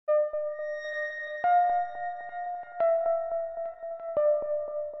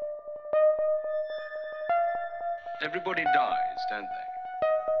Everybody dies, don't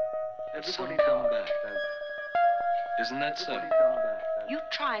they? Everybody come back, don't they? Isn't that so? You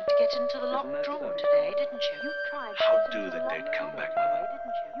tried to get into the locked room today, didn't you? How do the dead come back, Mother?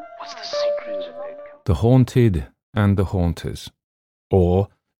 What's the secret of the dead come back? The Haunted and the Haunters, or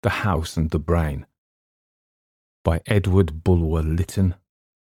The House and the Brain, by Edward Bulwer-Lytton,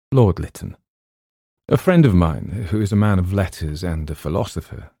 Lord Lytton. A friend of mine, who is a man of letters and a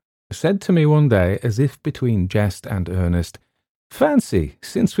philosopher, said to me one day, as if between jest and earnest, "Fancy,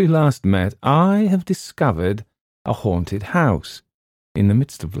 since we last met, I have discovered a haunted house in the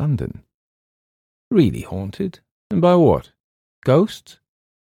midst of London." "Really haunted? And by what? Ghosts?"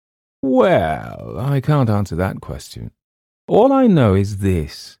 "Well, I can't answer that question. All I know is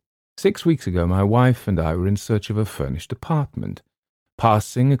this. 6 weeks ago, my wife and I were in search of a furnished apartment.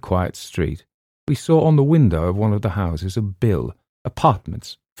 Passing a quiet street, we saw on the window of one of the houses a bill,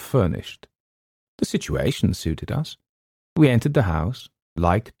 "Apartments furnished." The situation suited us. We entered the house,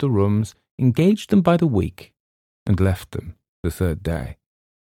 liked the rooms, engaged them by the week, and left them the third day.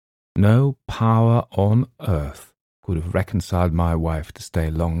 No power on earth could have reconciled my wife to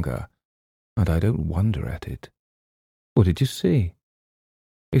stay longer, and I don't wonder at it. What did you see?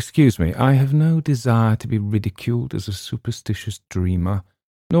 Excuse me, I have no desire to be ridiculed as a superstitious dreamer,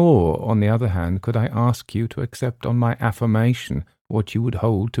 nor, on the other hand, could I ask you to accept on my affirmation what you would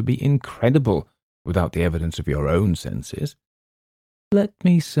hold to be incredible without the evidence of your own senses. Let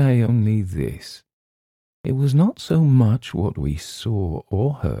me say only this. It was not so much what we saw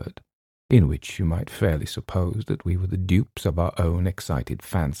or heard, in which you might fairly suppose that we were the dupes of our own excited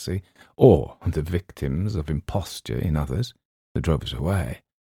fancy, or the victims of imposture in others, that drove us away,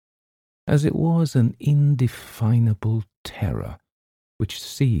 as it was an indefinable terror which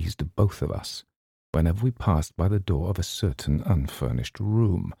seized both of us whenever we passed by the door of a certain unfurnished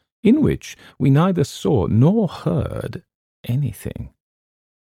room, in which we neither saw nor heard anything.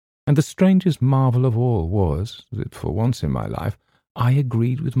 And the strangest marvel of all was that for once in my life I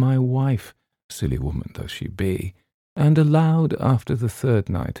agreed with my wife, silly woman though she be, and allowed after the third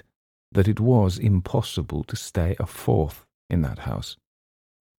night that it was impossible to stay a fourth in that house.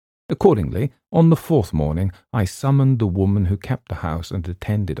 Accordingly, on the fourth morning, I summoned the woman who kept the house and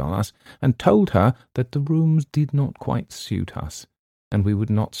attended on us, and told her that the rooms did not quite suit us, and we would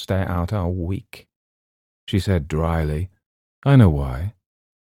not stay out our week. She said dryly, "I know why.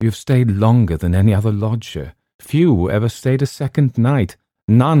 You have stayed longer than any other lodger. Few ever stayed a second night,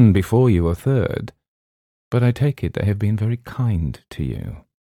 none before you a third. But I take it they have been very kind to you."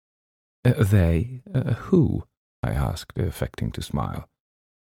 Who?" I asked, affecting to smile.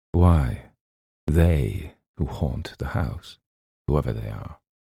 "Why, they who haunt the house, whoever they are.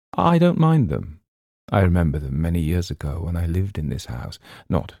 I don't mind them. I remember them many years ago when I lived in this house,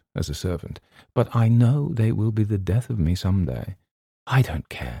 not as a servant, but I know they will be the death of me some day. I don't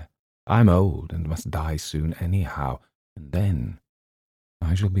care. I'm old and must die soon anyhow, and then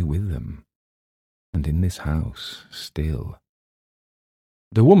I shall be with them, and in this house still."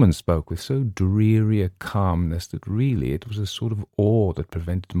 The woman spoke with so dreary a calmness that really it was a sort of awe that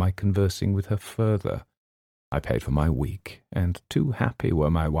prevented my conversing with her further. I paid for my week, and too happy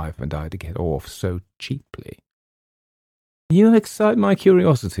were my wife and I to get off so cheaply. "You excite my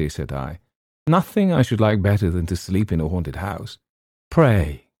curiosity," said I. "Nothing I should like better than to sleep in a haunted house.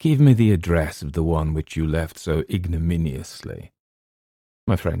 Pray, give me the address of the one which you left so ignominiously."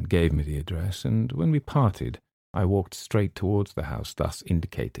 My friend gave me the address, and when we parted, I walked straight towards the house thus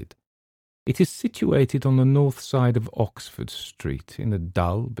indicated. It is situated on the north side of Oxford Street, in a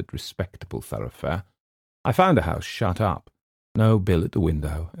dull but respectable thoroughfare. I found the house shut up, no bill at the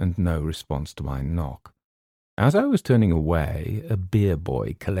window, and no response to my knock. As I was turning away, a beer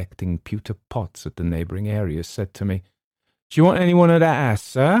boy collecting pewter pots at the neighbouring area said to me, "Do you want anyone at that house,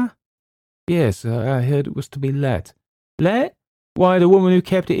 sir?" "Yes, I heard it was to be let." "Let? Why, the woman who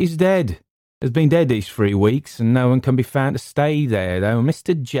kept it is dead. Has been dead these 3 weeks, and no one can be found to stay there, though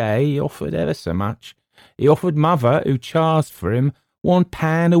Mr. J offered ever so much. He offered Mother, who charged for him,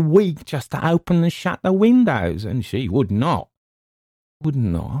 £1 a week just to open and shut the windows, and she would not." "Would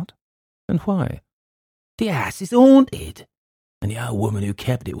not? And why?" "The house is haunted, and the old woman who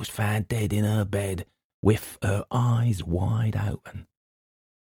kept it was found dead in her bed, with her eyes wide open.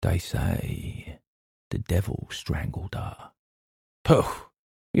 They say the devil strangled her." "Pooh!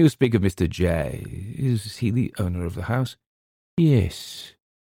 You speak of Mr. J. Is he the owner of the house?" "Yes."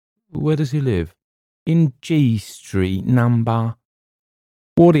 "Where does he live?" "In G Street, number."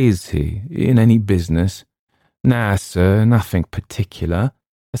 "What is he? In any business?" "Nah, sir, nothing particular.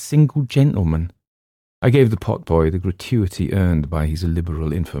 A single gentleman." I gave the potboy the gratuity earned by his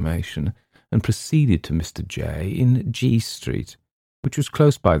liberal information, and proceeded to Mr. J in G Street, which was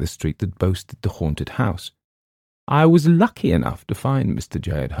close by the street that boasted the haunted house. I was lucky enough to find Mr.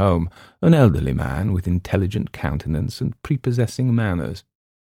 J at home, an elderly man with intelligent countenance and prepossessing manners.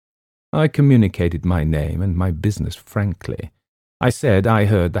 I communicated my name and my business frankly. I said I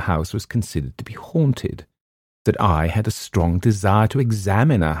heard the house was considered to be haunted, that I had a strong desire to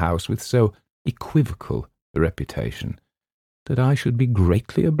examine a house with so equivocal a reputation, that I should be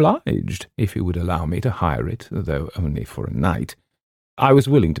greatly obliged if he would allow me to hire it, though only for a night. I was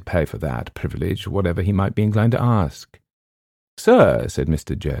willing to pay for that privilege, whatever he might be inclined to ask. "Sir," said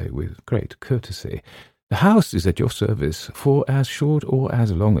Mr. J, with great courtesy, "the house is at your service for as short or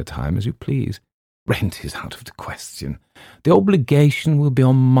as long a time as you please. Rent is out of the question. The obligation will be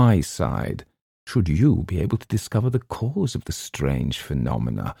on my side, should you be able to discover the cause of the strange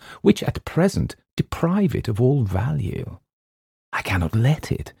phenomena, which at present deprive it of all value. I cannot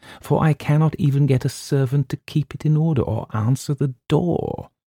let it, for I cannot even get a servant to keep it in order or answer the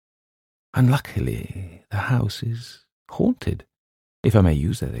door. Unluckily, the house is haunted, if I may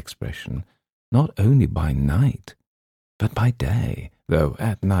use that expression, not only by night, but by day, though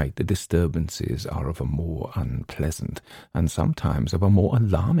at night the disturbances are of a more unpleasant and sometimes of a more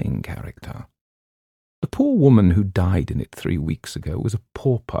alarming character. The poor woman who died in it 3 weeks ago was a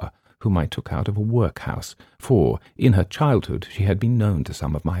pauper whom I took out of a workhouse, for in her childhood she had been known to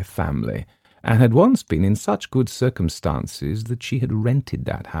some of my family, and had once been in such good circumstances that she had rented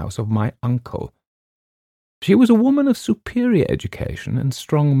that house of my uncle. She was a woman of superior education and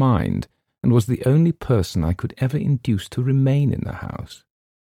strong mind, and was the only person I could ever induce to remain in the house.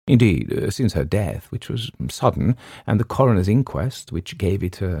 Indeed, since her death, which was sudden, and the coroner's inquest, which gave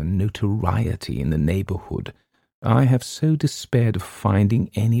it a notoriety in the neighbourhood, I have so despaired of finding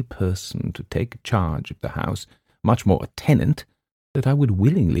any person to take charge of the house, much more a tenant, that I would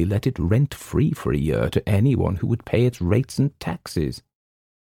willingly let it rent-free for a year to anyone who would pay its rates and taxes.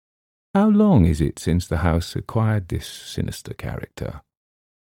 How long is it since the house acquired this sinister character?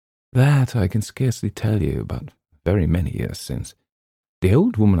 That I can scarcely tell you, but very many years since. The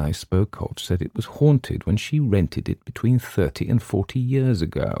old woman I spoke of said it was haunted when she rented it between 30 and 40 years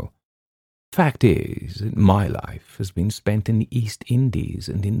ago. Fact is that my life has been spent in the East Indies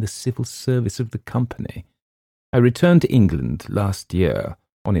and in the civil service of the company. I returned to England last year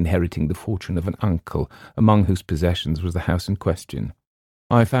on inheriting the fortune of an uncle, among whose possessions was the house in question.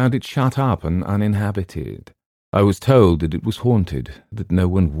 I found it shut up and uninhabited. I was told that it was haunted, that no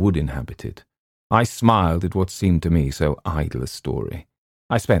one would inhabit it. I smiled at what seemed to me so idle a story.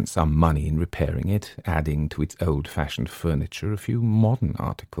 I spent some money in repairing it, adding to its old-fashioned furniture a few modern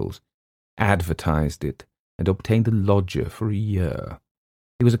articles, advertised it, and obtained a lodger for a year.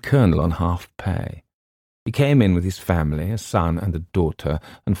 He was a colonel on half-pay. He came in with his family, a son and a daughter,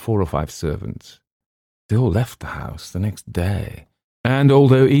 and 4 or 5 servants. They all left the house the next day, and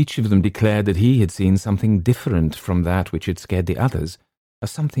although each of them declared that he had seen something different from that which had scared the others, a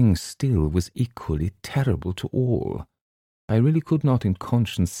something still was equally terrible to all. I really could not in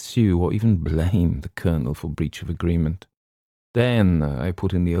conscience sue or even blame the colonel for breach of agreement. Then I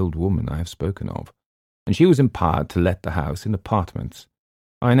put in the old woman I have spoken of, and she was empowered to let the house in apartments.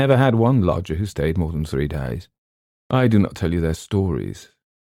 I never had one lodger who stayed more than 3 days. I do not tell you their stories.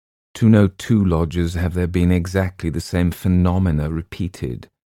 To no 2 lodgers have there been exactly the same phenomena repeated.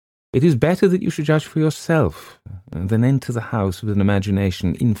 It is better that you should judge for yourself than enter the house with an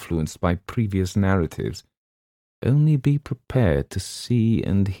imagination influenced by previous narratives. Only be prepared to see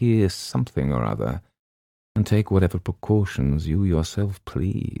and hear something or other, and take whatever precautions you yourself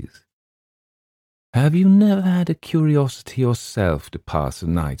please. Have you never had a curiosity yourself to pass a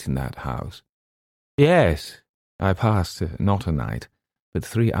night in that house? Yes, I passed not a night, but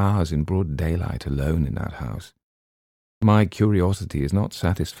 3 hours in broad daylight alone in that house. My curiosity is not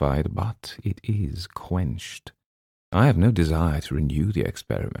satisfied, but it is quenched. I have no desire to renew the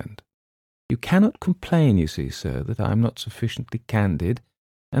experiment. You cannot complain, you see, sir, that I am not sufficiently candid,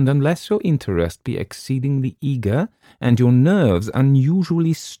 and unless your interest be exceedingly eager, and your nerves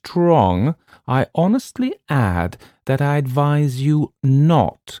unusually strong, I honestly add that I advise you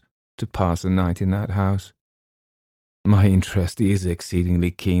not to pass a night in that house. My interest is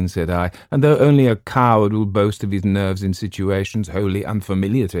exceedingly keen, said I, and though only a coward will boast of his nerves in situations wholly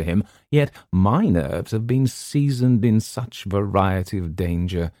unfamiliar to him, yet my nerves have been seasoned in such variety of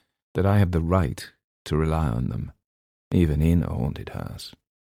danger that I have the right to rely on them, even in a haunted house.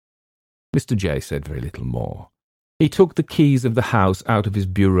 Mr. J said very little more. He took the keys of the house out of his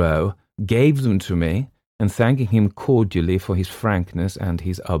bureau, gave them to me, and thanking him cordially for his frankness and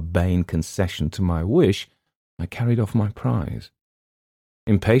his urbane concession to my wish, I carried off my prize.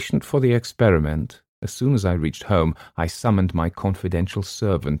 Impatient for the experiment, as soon as I reached home, I summoned my confidential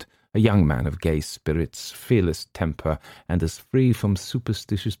servant, a young man of gay spirits, fearless temper, and as free from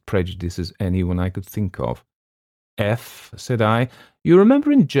superstitious prejudice as anyone I could think of. "F," said I, "you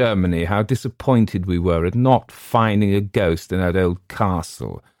remember in Germany how disappointed we were at not finding a ghost in that old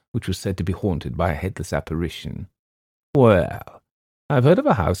castle, which was said to be haunted by a headless apparition? Well, I've heard of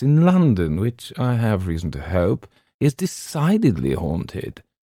a house in London, which, I have reason to hope, is decidedly haunted.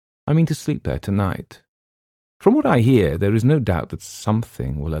 I mean to sleep there tonight. From what I hear, there is no doubt that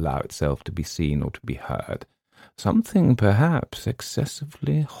something will allow itself to be seen or to be heard, something perhaps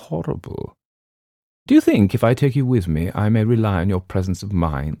excessively horrible. Do you think, if I take you with me, I may rely on your presence of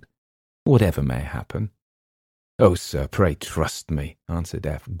mind, whatever may happen?" "Oh, sir, pray trust me," answered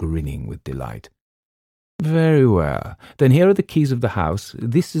F., grinning with delight. "Very well. Then here are the keys of the house.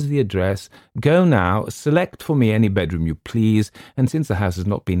 This is the address. Go now, select for me any bedroom you please, and since the house has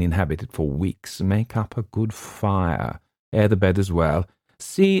not been inhabited for weeks, make up a good fire. Air the bed as well.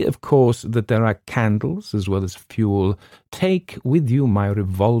 See, of course, that there are candles as well as fuel. Take with you my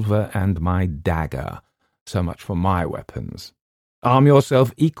revolver and my dagger. So much for my weapons. Arm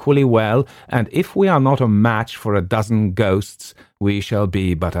yourself equally well, and if we are not a match for a dozen ghosts, we shall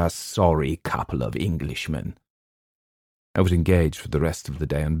be but a sorry couple of Englishmen." I was engaged for the rest of the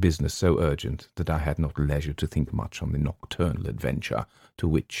day on business so urgent that I had not leisure to think much on the nocturnal adventure to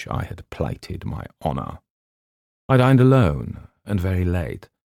which I had plighted my honour. I dined alone, and very late,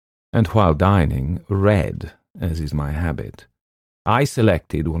 and while dining, read, as is my habit. I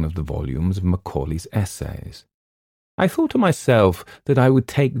selected one of the volumes of Macaulay's essays. I thought to myself that I would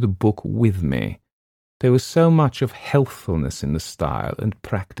take the book with me. There was so much of healthfulness in the style and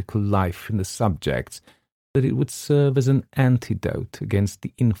practical life in the subjects that it would serve as an antidote against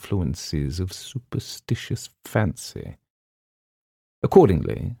the influences of superstitious fancy.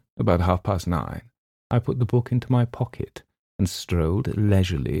 Accordingly, about 9:30, I put the book into my pocket and strolled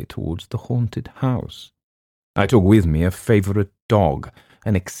leisurely towards the haunted house. I took with me a favourite dog,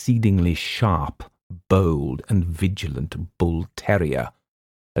 an exceedingly sharp, bold, and vigilant bull-terrier,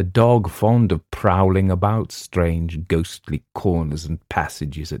 a dog fond of prowling about strange ghostly corners and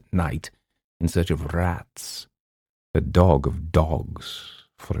passages at night in search of rats, a dog of dogs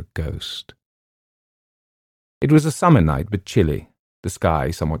for a ghost. It was a summer night, but chilly, the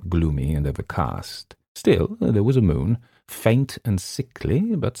sky somewhat gloomy and overcast. Still, there was a moon, faint and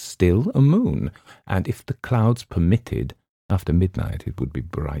sickly, but still a moon, and if the clouds permitted, after midnight it would be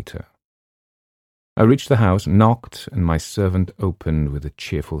brighter. I reached the house, knocked, and my servant opened with a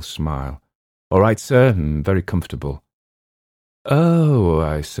cheerful smile. "All right, sir, very comfortable." "Oh,"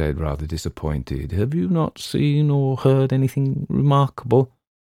 I said, rather disappointed, "have you not seen or heard anything remarkable?"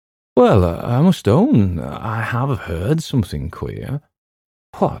 "Well, I must own I have heard something queer."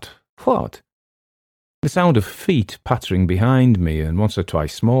 What?" "The sound of feet pattering behind me, and once or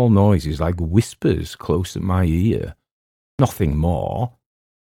twice small noises like whispers close at my ear. Nothing more."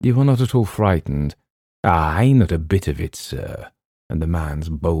 "You were not at all frightened?" "Aye, not a bit of it, sir," and the man's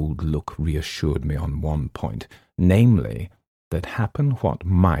bold look reassured me on one point, namely, that happen what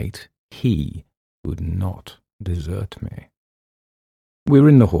might, he would not desert me. We were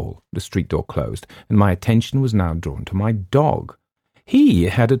in the hall, the street door closed, and my attention was now drawn to my dog. He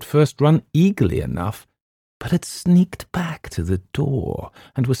had at first run eagerly enough, but had sneaked back to the door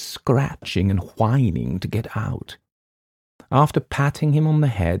and was scratching and whining to get out. After patting him on the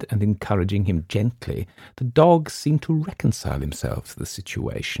head and encouraging him gently, the dog seemed to reconcile himself to the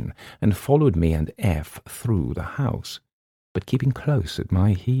situation and followed me and F through the house, but keeping close at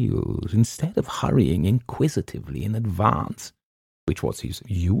my heels instead of hurrying inquisitively in advance, which was his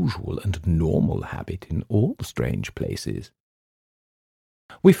usual and normal habit in all strange places.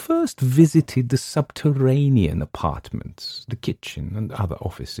 We first visited the subterranean apartments, the kitchen and other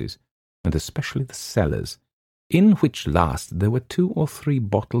offices, and especially the cellars, in which last there were 2 or 3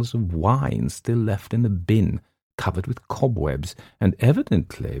 bottles of wine still left in the bin, covered with cobwebs, and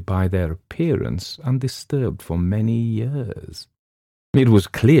evidently, by their appearance, undisturbed for many years. It was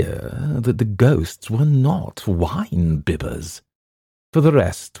clear that the ghosts were not wine-bibbers. For the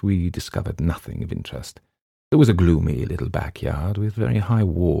rest, we discovered nothing of interest. There was a gloomy little backyard with very high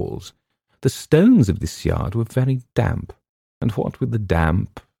walls. The stones of this yard were very damp, and what with the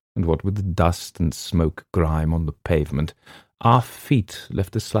damp, and what with the dust and smoke grime on the pavement, our feet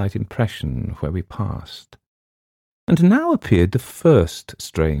left a slight impression where we passed. And now appeared the first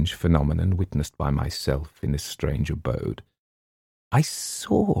strange phenomenon witnessed by myself in this strange abode. I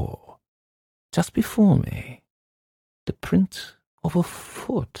saw, just before me, the print of a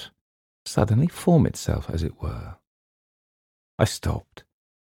foot suddenly form itself, as it were. I stopped,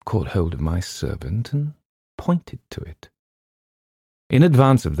 caught hold of my servant and pointed to it. In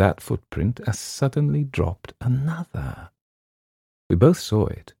advance of that footprint, as suddenly dropped another. We both saw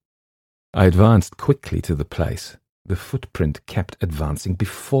it. I advanced quickly to the place. The footprint kept advancing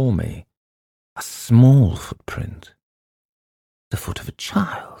before me. A small footprint. The foot of a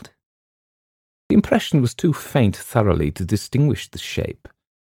child. The impression was too faint thoroughly to distinguish the shape,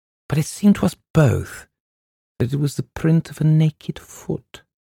 but it seemed to us both that it was the print of a naked foot.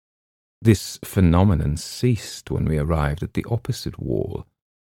 This phenomenon ceased when we arrived at the opposite wall,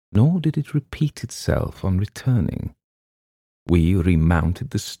 nor did it repeat itself on returning. We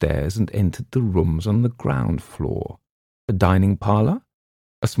remounted the stairs and entered the rooms on the ground floor, a dining parlour,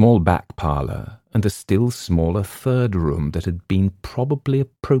 a small back parlour, and a still smaller third room that had been probably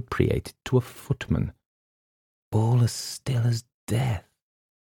appropriated to a footman, all as still as death.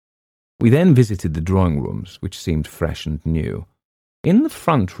 We then visited the drawing rooms, which seemed fresh and new. In the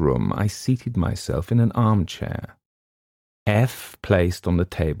front room I seated myself in an armchair. F placed on the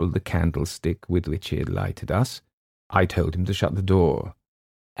table the candlestick with which he had lighted us. I told him to shut the door.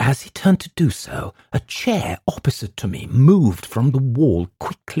 As he turned to do so, a chair opposite to me moved from the wall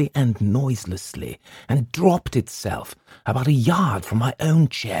quickly and noiselessly, and dropped itself about a yard from my own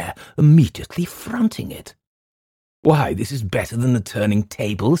chair, immediately fronting it. "Why, this is better than the turning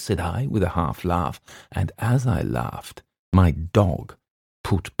table," said I, with a half laugh, and as I laughed, my dog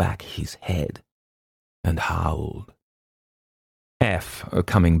put back his head and howled. F,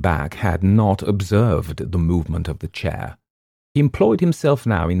 coming back, had not observed the movement of the chair. He employed himself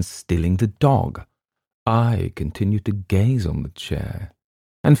now in stilling the dog. I continued to gaze on the chair,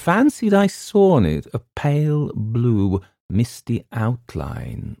 and fancied I saw in it a pale blue, misty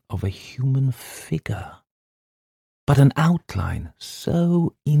outline of a human figure, but an outline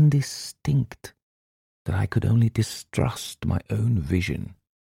so indistinct that I could only distrust my own vision.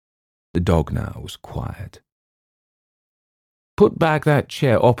 The dog now was quiet. "Put back that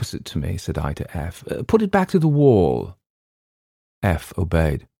chair opposite to me," said I to F. "Put it back to the wall." F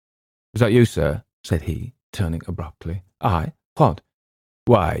obeyed. "Is that you, sir?" said he, turning abruptly. "Aye. What?"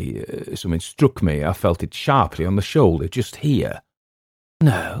 "Why, something struck me. I felt it sharply on the shoulder, just here."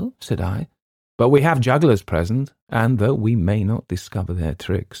 "No," said I, "but we have jugglers present, and though we may not discover their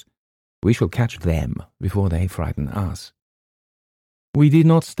tricks, we shall catch them before they frighten us." We did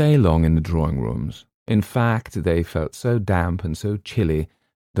not stay long in the drawing rooms. In fact, they felt so damp and so chilly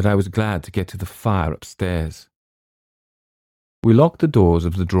that I was glad to get to the fire upstairs. We locked the doors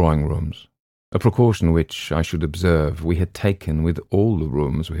of the drawing rooms, a precaution which, I should observe, we had taken with all the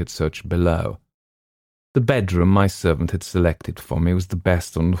rooms we had searched below. The bedroom my servant had selected for me was the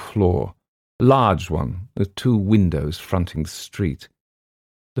best on the floor, a large one, with 2 windows fronting the street.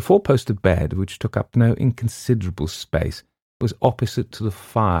 The 4-poster bed, which took up no inconsiderable space, was opposite to the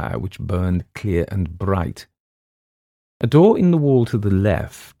fire, which burned clear and bright. A door in the wall to the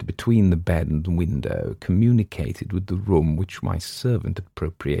left, between the bed and the window, communicated with the room which my servant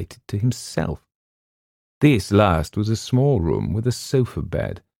appropriated to himself. This last was a small room with a sofa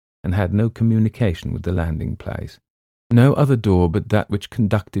bed, and had no communication with the landing place. No other door but that which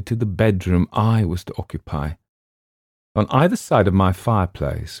conducted to the bedroom I was to occupy. On either side of my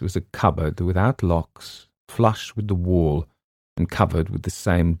fireplace was a cupboard without locks, flush with the wall, and covered with the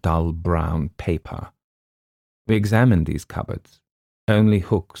same dull brown paper. We examined these cupboards, only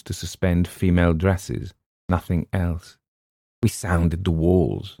hooks to suspend female dresses, nothing else. We sounded the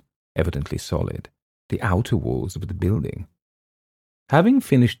walls, evidently solid, the outer walls of the building. Having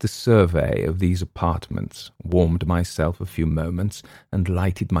finished the survey of these apartments, warmed myself a few moments, and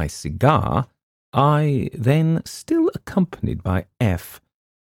lighted my cigar, I then, still accompanied by F,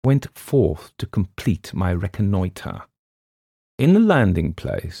 went forth to complete my reconnoitre. In the landing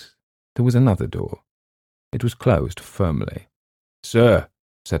place there was another door. It was closed firmly. "Sir,"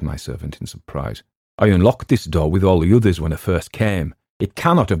 said my servant in surprise, "I unlocked this door with all the others when I first came. It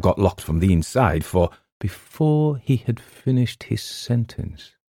cannot have got locked from the inside, for—" Before he had finished his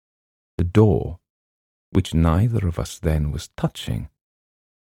sentence, the door, which neither of us then was touching,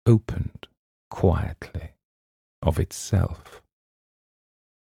 opened quietly of itself.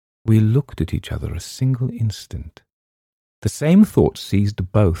 We looked at each other a single instant. The same thought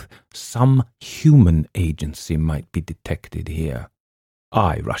seized both. Some human agency might be detected here.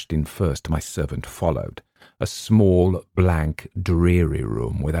 I rushed in first, my servant followed. A small, blank, dreary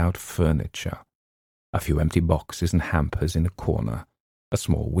room without furniture. A few empty boxes and hampers in a corner. A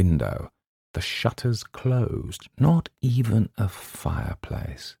small window. The shutters closed. Not even a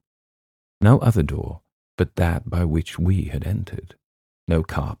fireplace. No other door but that by which we had entered. No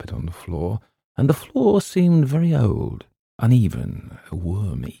carpet on the floor, and the floor seemed very old. uneven,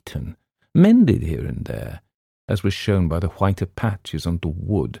 worm-eaten, mended here and there, as was shown by the whiter patches on the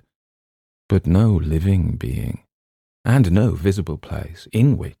wood, but no living being, and no visible place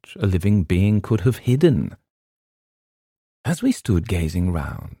in which a living being could have hidden. As we stood gazing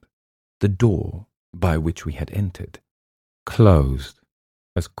round, the door by which we had entered closed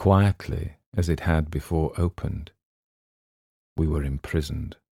as quietly as it had before opened. We were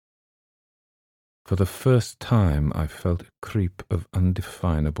imprisoned. For the first time I felt a creep of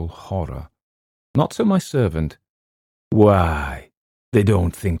undefinable horror. Not so my servant. "Why, they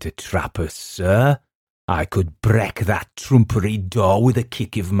don't think to trap us, sir. I could break that trumpery door with a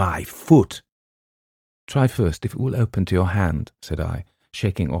kick of my foot." "Try first if it will open to your hand," said I,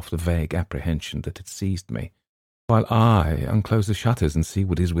 shaking off the vague apprehension that had seized me, "while I unclose the shutters and see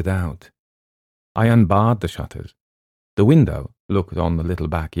what is without." I unbarred the shutters. The window looked on the little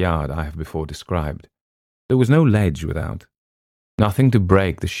backyard I have before described. There was no ledge without, nothing to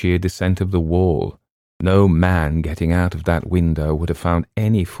break the sheer descent of the wall. No man getting out of that window would have found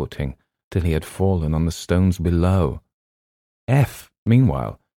any footing till he had fallen on the stones below. F,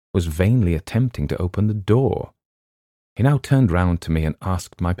 meanwhile, was vainly attempting to open the door. He now turned round to me and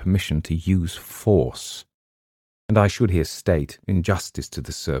asked my permission to use force. And I should here state, in justice to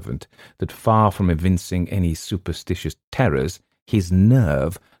the servant, that far from evincing any superstitious terrors, his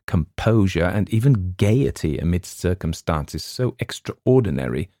nerve, composure, and even gaiety amidst circumstances so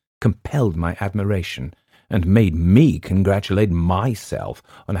extraordinary compelled my admiration, and made me congratulate myself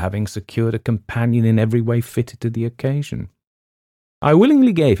on having secured a companion in every way fitted to the occasion. I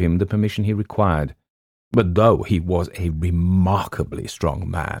willingly gave him the permission he required, but though he was a remarkably strong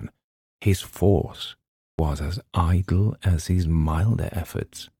man, his force was as idle as his milder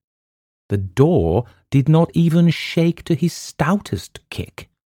efforts. The door did not even shake to his stoutest kick.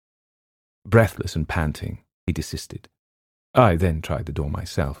 Breathless and panting, he desisted. I then tried the door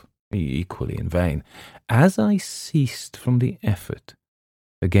myself, equally in vain. As I ceased from the effort,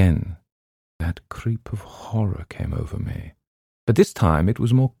 again that creep of horror came over me, but this time it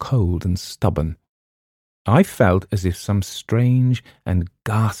was more cold and stubborn. I felt as if some strange and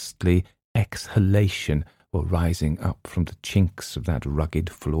ghastly exhalation were rising up from the chinks of that rugged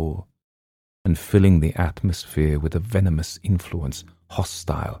floor, and filling the atmosphere with a venomous influence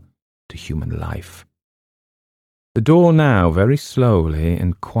hostile to human life. The door now very slowly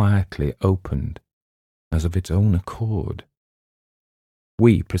and quietly opened, as of its own accord.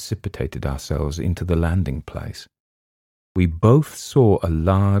 We precipitated ourselves into the landing place. We both saw a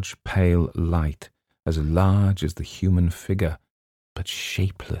large pale light, as large as the human figure, but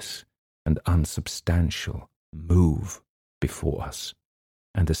shapeless and unsubstantial, move before us,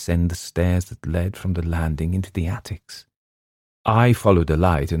 and ascend the stairs that led from the landing into the attics. I followed the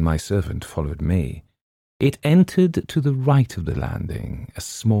light, and my servant followed me. It entered to the right of the landing, a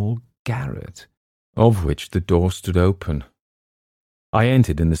small garret, of which the door stood open. I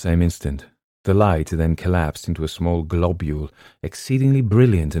entered in the same instant. The light then collapsed into a small globule, exceedingly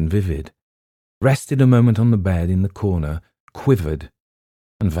brilliant and vivid, rested a moment on the bed in the corner, quivered,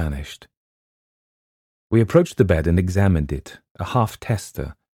 and vanished. We approached the bed and examined it, a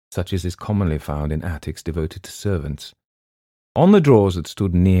half-tester, such as is commonly found in attics devoted to servants. On the drawers that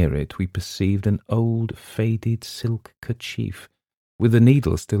stood near it we perceived an old faded silk kerchief, with the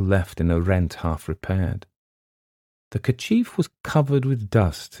needle still left in a rent half repaired. The kerchief was covered with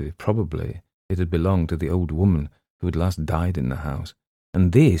dust. Probably it had belonged to the old woman who had last died in the house,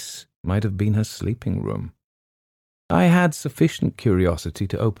 and this might have been her sleeping room. I had sufficient curiosity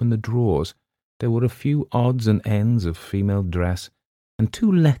to open the drawers. There were a few odds and ends of female dress, and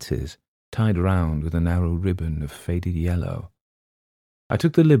 2 letters tied round with a narrow ribbon of faded yellow. I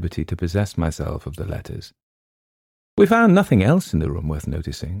took the liberty to possess myself of the letters. We found nothing else in the room worth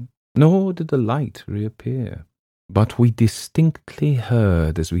noticing, nor did the light reappear. But we distinctly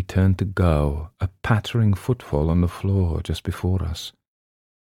heard, as we turned to go, a pattering footfall on the floor just before us.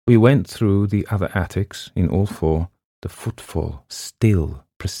 We went through the other attics, in all 4, the footfall still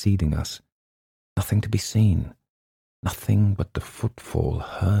preceding us. Nothing to be seen, nothing but the footfall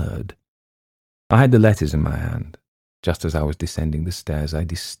heard. I had the letters in my hand. Just as I was descending the stairs, I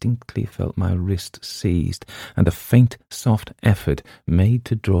distinctly felt my wrist seized, and a faint, soft effort made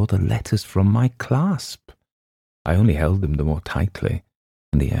to draw the letters from my clasp. I only held them the more tightly,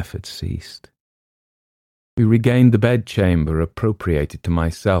 and the effort ceased. We regained the bedchamber appropriated to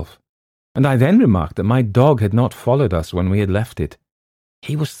myself, and I then remarked that my dog had not followed us when we had left it.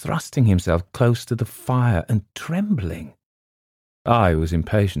 He was thrusting himself close to the fire and trembling. I was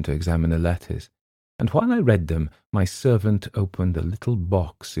impatient to examine the letters, and while I read them, my servant opened a little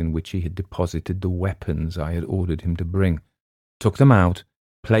box in which he had deposited the weapons I had ordered him to bring. took them out,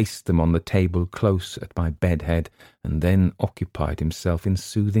 placed them on the table close at my bed head, and then occupied himself in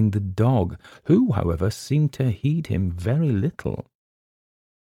soothing the dog, who, however, seemed to heed him very little.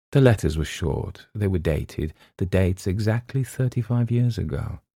 The letters were short. They were dated, the dates exactly 35 years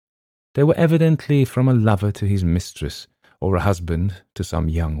ago. They were evidently from a lover to his mistress, or a husband to some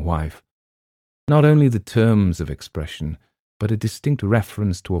young wife. Not only the terms of expression, but a distinct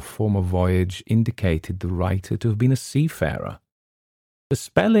reference to a former voyage indicated the writer to have been a seafarer. The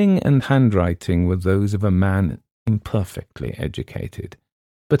spelling and handwriting were those of a man imperfectly educated,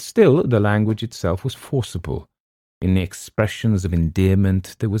 but still the language itself was forcible. In the expressions of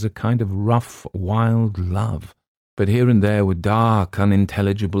endearment there was a kind of rough, wild love, but here and there were dark,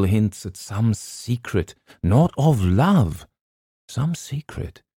 unintelligible hints at some secret, not of love, some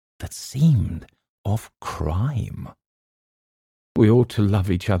secret that seemed of crime. "We ought to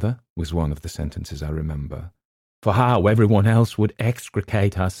love each other," was one of the sentences I remember, "for how everyone else would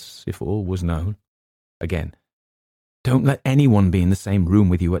execrate us if all was known." Again, "Don't let anyone be in the same room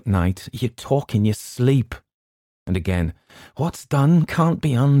with you at night. You talk in your sleep." And again, "What's done can't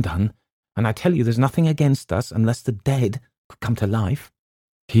be undone, and I tell you there's nothing against us unless the dead could come to life."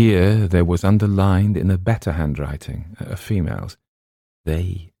 Here there was underlined in a better handwriting, a female's,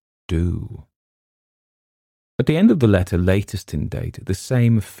 "They do." At the end of the letter, latest in date, the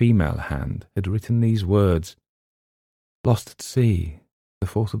same female hand had written these words: "Lost at sea, the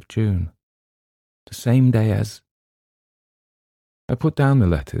 4th of June, the same day as—" I put down the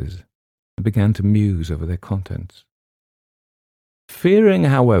letters and began to muse over their contents. Fearing,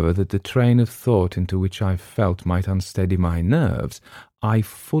 however, that the train of thought into which I felt might unsteady my nerves, I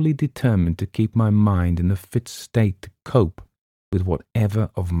fully determined to keep my mind in a fit state to cope with whatever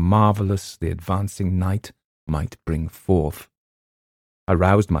of marvellous the advancing night might bring forth. I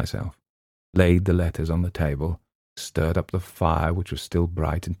roused myself, laid the letters on the table, stirred up the fire, which was still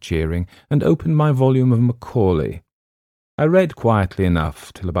bright and cheering, and opened my volume of Macaulay. I read quietly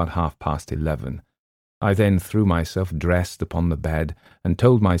enough till about 11:30. I then threw myself dressed upon the bed, and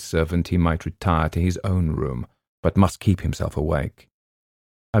told my servant he might retire to his own room, but must keep himself awake.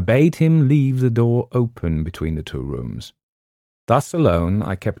 I bade him leave the door open between the two rooms. Thus alone,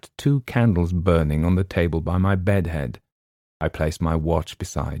 I kept 2 candles burning on the table by my bed-head. I placed my watch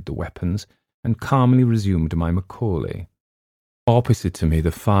beside the weapons, and calmly resumed my Macaulay. Opposite to me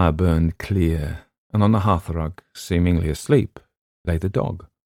the fire burned clear, and on the hearthrug, seemingly asleep, lay the dog.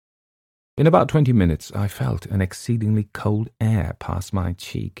 In about 20 minutes I felt an exceedingly cold air pass my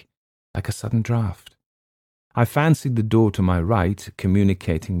cheek, like a sudden draught. I fancied the door to my right,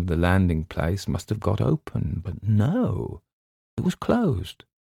 communicating with the landing-place, must have got open, but no, it was closed,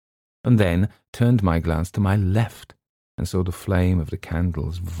 and then turned my glance to my left, and saw the flame of the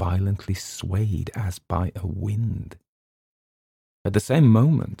candles violently swayed as by a wind. At the same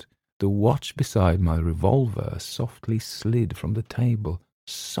moment, the watch beside my revolver softly slid from the table,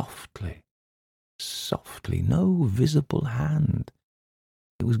 softly, softly, no visible hand.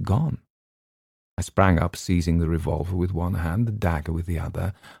 It was gone. I sprang up, seizing the revolver with one hand, the dagger with the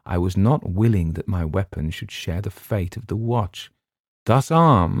other. I was not willing that my weapon should share the fate of the watch. Thus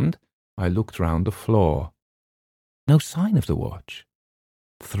armed, I looked round the floor. No sign of the watch.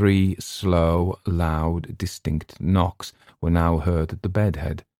 3 slow, loud, distinct knocks were now heard at the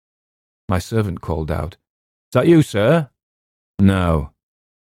bed-head. My servant called out, "Is that you, sir?" "No."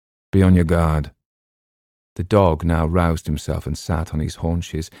 "Be on your guard." The dog now roused himself and sat on his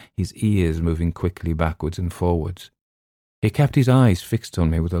haunches, his ears moving quickly backwards and forwards. He kept his eyes fixed on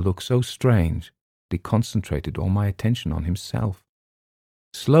me with a look so strange that he concentrated all my attention on himself.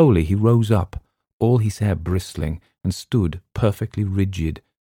 Slowly he rose up, all his hair bristling, and stood perfectly rigid,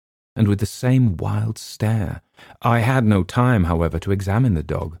 and with the same wild stare. I had no time, however, to examine the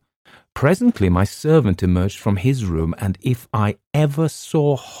dog. Presently my servant emerged from his room, and if I ever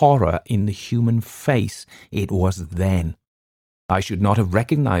saw horror in the human face, it was then. I should not have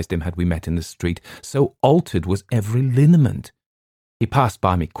recognized him had we met in the street, so altered was every lineament. He passed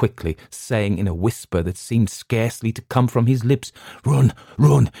by me quickly, saying in a whisper that seemed scarcely to come from his lips, "Run,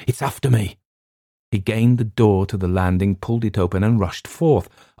 run, it's after me." He gained the door to the landing, pulled it open, and rushed forth.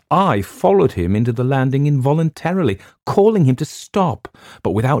 I followed him into the landing involuntarily, calling him to stop,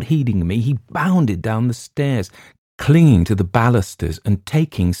 but without heeding me, he bounded down the stairs, clinging to the balusters and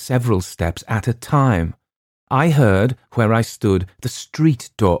taking several steps at a time. I heard, where I stood, the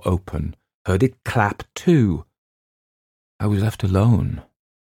street door open, heard it clap to. I was left alone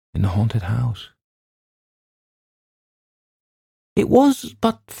in the haunted house. It was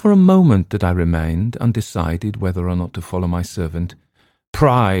but for a moment that I remained, undecided whether or not to follow my servant,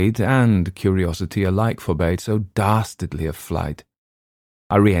 Pride and curiosity alike forbade so dastardly a flight.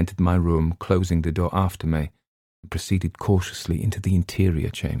 I re-entered my room, closing the door after me, and proceeded cautiously into the interior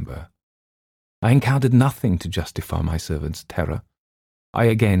chamber. I encountered nothing to justify my servant's terror. I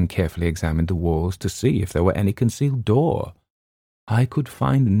again carefully examined the walls to see if there were any concealed door. I could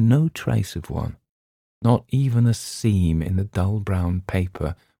find no trace of one, not even a seam in the dull brown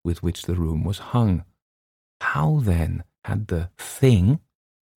paper with which the room was hung. How, then, had the thing,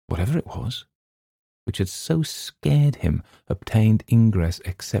 whatever it was, which had so scared him, obtained ingress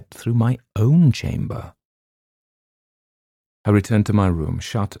except through my own chamber? I returned to my room,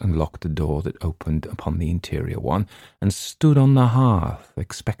 shut and locked the door that opened upon the interior one, and stood on the hearth,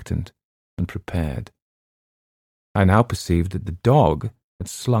 expectant and prepared. I now perceived that the dog had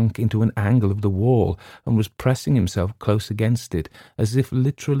slunk into an angle of the wall and was pressing himself close against it, as if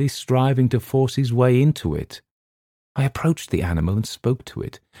literally striving to force his way into it. I approached the animal and spoke to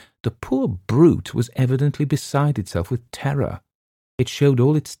it. The poor brute was evidently beside itself with terror. It showed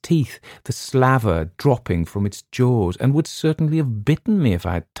all its teeth, the slaver dropping from its jaws, and would certainly have bitten me if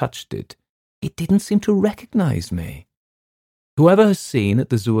I had touched it. It didn't seem to recognize me. Whoever has seen at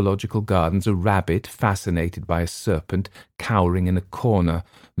the zoological gardens a rabbit fascinated by a serpent cowering in a corner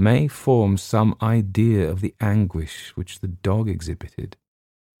may form some idea of the anguish which the dog exhibited.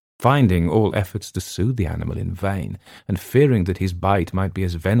 Finding all efforts to soothe the animal in vain, and fearing that his bite might be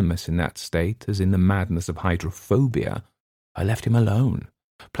as venomous in that state as in the madness of hydrophobia, I left him alone,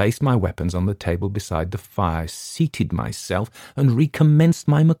 placed my weapons on the table beside the fire, seated myself, and recommenced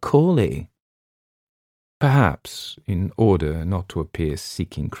my Macaulay. Perhaps, in order not to appear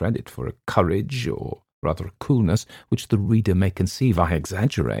seeking credit for a courage, or rather a coolness, which the reader may conceive I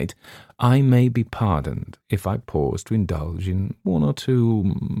exaggerate, I may be pardoned if I pause to indulge in one or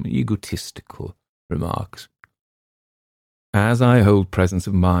two egotistical remarks. As I hold presence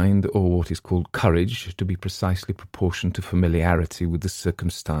of mind, or what is called courage, to be precisely proportioned to familiarity with the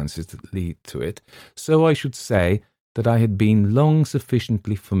circumstances that lead to it, so I should say that I had been long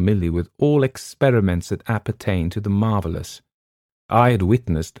sufficiently familiar with all experiments that appertain to the marvellous. I had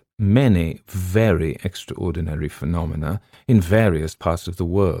witnessed many very extraordinary phenomena in various parts of the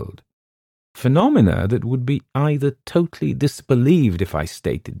world. Phenomena that would be either totally disbelieved if I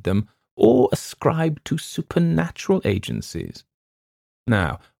stated them, or ascribed to supernatural agencies.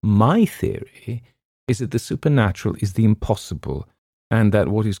 Now, my theory is that the supernatural is the impossible, and that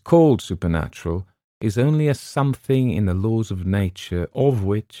what is called supernatural is only a something in the laws of nature of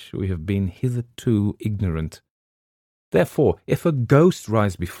which we have been hitherto ignorant. Therefore, if a ghost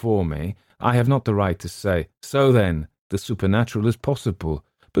rise before me, I have not the right to say, "So then, the supernatural is possible,"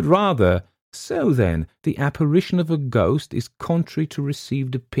 but rather, "So then, the apparition of a ghost is contrary to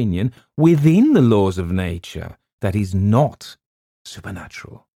received opinion within the laws of nature, that is not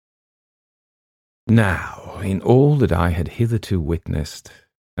supernatural." Now, in all that I had hitherto witnessed,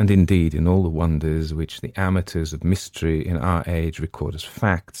 and indeed in all the wonders which the amateurs of mystery in our age record as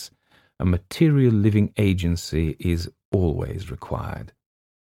facts, a material living agency is always required.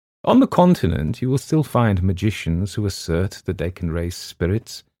 On the continent you will still find magicians who assert that they can raise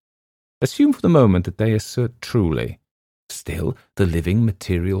spirits. Assume for the moment that they assert truly. Still, the living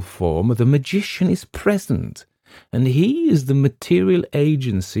material form of the magician is present, and he is the material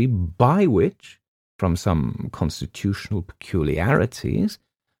agency by which, from some constitutional peculiarities,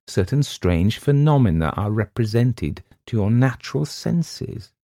 certain strange phenomena are represented to your natural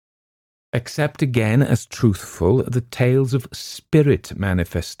senses. Accept again as truthful the tales of spirit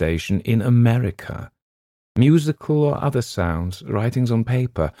manifestation in America. Musical or other sounds, writings on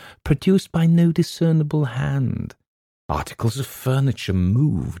paper, produced by no discernible hand, articles of furniture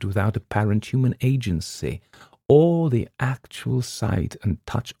moved without apparent human agency, or the actual sight and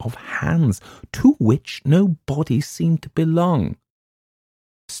touch of hands to which no body seemed to belong.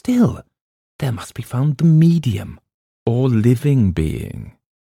 Still, there must be found the medium, or living being,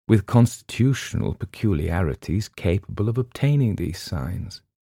 with constitutional peculiarities capable of obtaining these signs.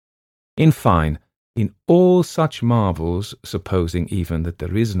 In fine, in all such marvels, supposing even that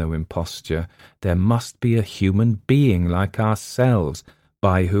there is no imposture, there must be a human being like ourselves,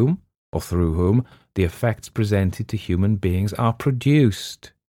 by whom, or through whom, the effects presented to human beings are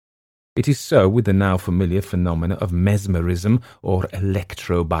produced. It is so with the now familiar phenomena of mesmerism or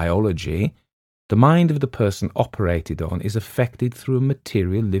electrobiology. The mind of the person operated on is affected through a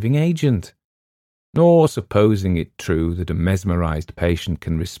material living agent. Nor, supposing it true that a mesmerized patient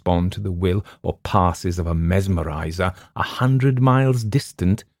can respond to the will or passes of a mesmerizer 100 miles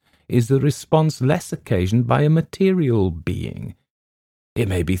distant, is the response less occasioned by a material being. It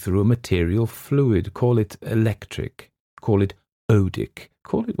may be through a material fluid, call it electric, call it odic,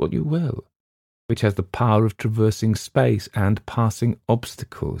 call it what you will, which has the power of traversing space and passing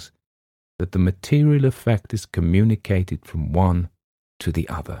obstacles, that the material effect is communicated from one to the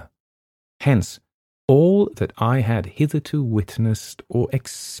other. Hence, all that I had hitherto witnessed or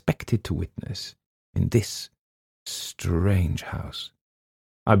expected to witness in this strange house,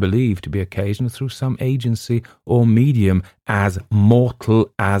 I believe to be occasioned through some agency or medium as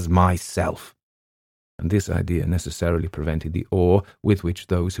mortal as myself. And this idea necessarily prevented the awe with which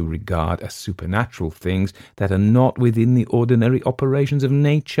those who regard as supernatural things that are not within the ordinary operations of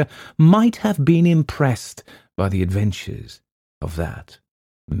nature might have been impressed by the adventures of that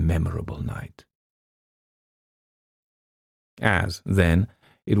memorable night. As, then,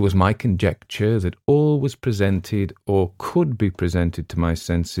 it was my conjecture that all was presented or could be presented to my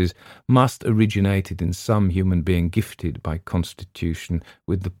senses must originated in some human being gifted by constitution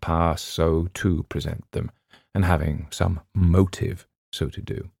with the power so to present them, and having some motive so to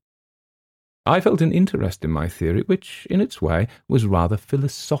do. I felt an interest in my theory, which, in its way, was rather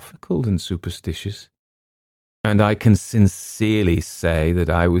philosophical than superstitious. And I can sincerely say that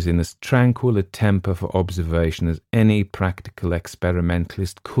I was in as tranquil a temper for observation as any practical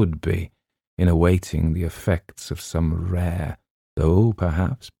experimentalist could be in awaiting the effects of some rare, though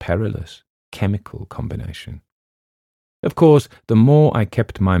perhaps perilous, chemical combination. Of course, the more I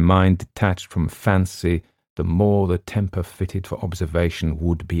kept my mind detached from fancy, the more the temper fitted for observation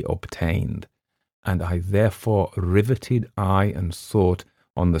would be obtained, and I therefore riveted eye and thought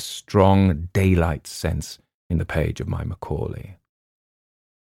on the strong daylight sense in the page of my Macaulay.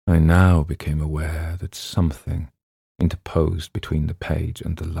 I now became aware that something interposed between the page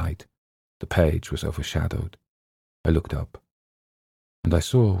and the light. The page was overshadowed. I looked up, and I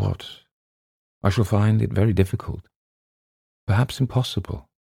saw what I shall find it very difficult, perhaps impossible,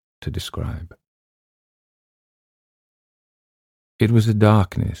 to describe. It was a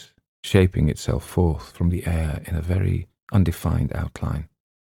darkness shaping itself forth from the air in a very undefined outline.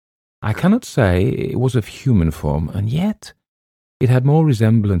 I cannot say it was of human form, and yet it had more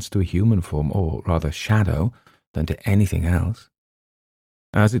resemblance to a human form, or rather shadow, than to anything else.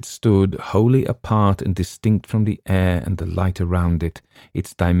 As it stood wholly apart and distinct from the air and the light around it,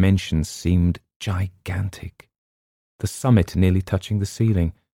 its dimensions seemed gigantic, the summit nearly touching the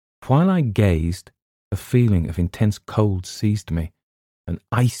ceiling. While I gazed, a feeling of intense cold seized me. An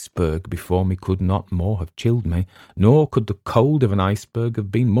iceberg before me could not more have chilled me, nor could the cold of an iceberg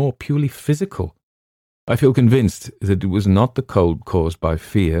have been more purely physical. I feel convinced that it was not the cold caused by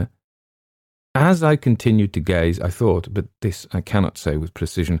fear. As I continued to gaze, I thought, but this I cannot say with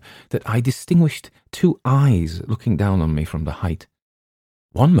precision, that I distinguished two eyes looking down on me from the height.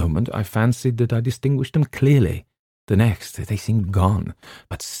 One moment I fancied that I distinguished them clearly. The next, they seemed gone,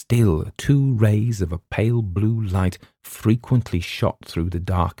 but still two rays of a pale blue light frequently shot through the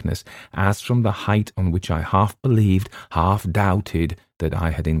darkness, as from the height on which I half believed, half doubted that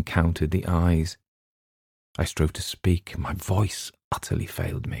I had encountered the eyes. I strove to speak. My voice utterly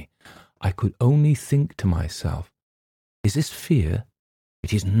failed me. I could only think to myself, is this fear?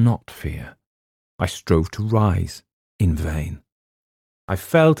 It is not fear. I strove to rise, in vain. I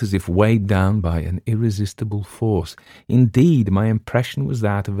felt as if weighed down by an irresistible force. Indeed, my impression was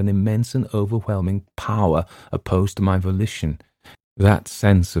that of an immense and overwhelming power opposed to my volition, that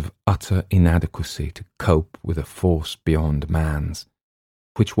sense of utter inadequacy to cope with a force beyond man's,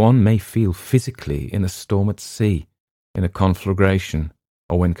 which one may feel physically in a storm at sea, in a conflagration,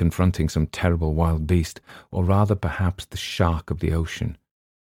 or when confronting some terrible wild beast, or rather perhaps the shark of the ocean.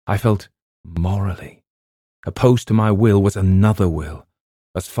 I felt morally. Opposed to my will was another will,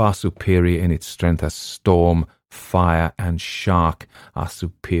 as far superior in its strength as storm, fire, and shark are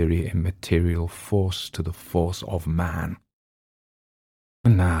superior in material force to the force of man.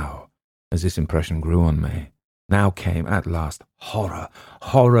 And now, as this impression grew on me, now came at last horror,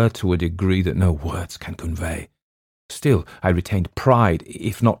 horror to a degree that no words can convey. Still, I retained pride,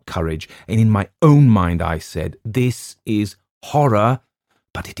 if not courage, and in my own mind I said, this is horror,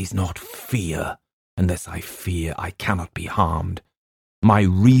 but it is not fear. Unless I fear, I cannot be harmed. My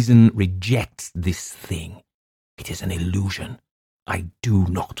reason rejects this thing. It is an illusion. I do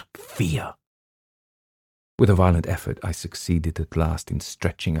not fear. With a violent effort, I succeeded at last in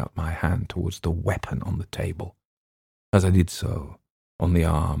stretching out my hand towards the weapon on the table. As I did so, on the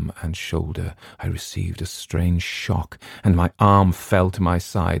arm and shoulder, I received a strange shock, and my arm fell to my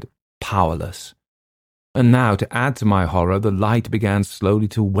side, powerless. And now, to add to my horror, the light began slowly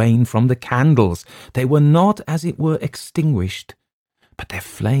to wane from the candles. They were not, as it were, extinguished, but their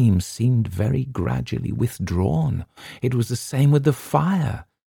flames seemed very gradually withdrawn. It was the same with the fire.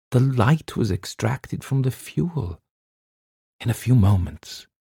 The light was extracted from the fuel. In a few moments,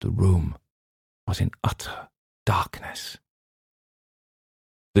 the room was in utter darkness.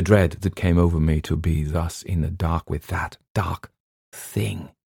 The dread that came over me to be thus in the dark with that dark thing,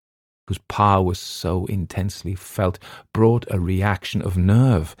 whose power was so intensely felt, brought a reaction of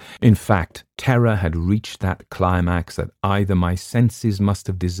nerve. In fact, terror had reached that climax that either my senses must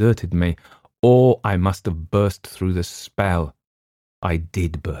have deserted me, or I must have burst through the spell. I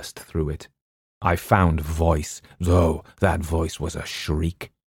did burst through it. I found voice, though that voice was a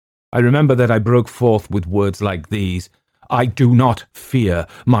shriek. I remember that I broke forth with words like these: "I do not fear,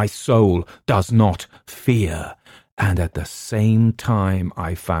 my soul does not fear." And at the same time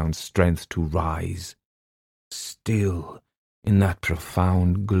I found strength to rise. Still, in that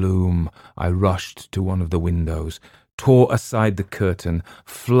profound gloom, I rushed to one of the windows, tore aside the curtain,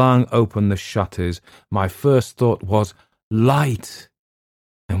 flung open the shutters. My first thought was, light!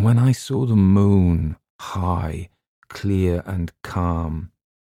 And when I saw the moon, high, clear and calm,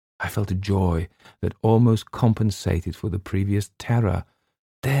 I felt a joy that almost compensated for the previous terror.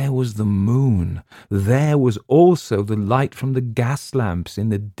 There was the moon. There was also the light from the gas lamps in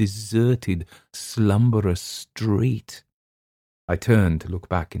the deserted, slumberous street. I turned to look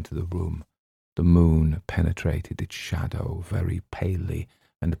back into the room. The moon penetrated its shadow very palely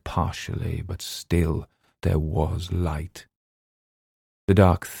and partially, but still there was light. The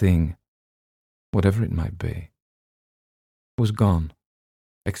dark thing, whatever it might be, was gone,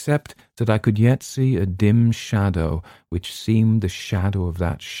 except that I could yet see a dim shadow which seemed the shadow of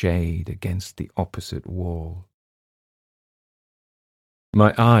that shade against the opposite wall.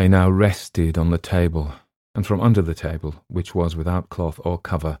 My eye now rested on the table, and from under the table, which was without cloth or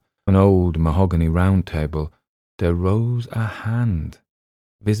cover, an old mahogany round table, there rose a hand,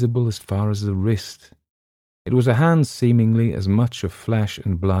 visible as far as the wrist. It was a hand seemingly as much of flesh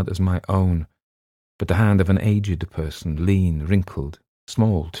and blood as my own, but the hand of an aged person, lean, wrinkled,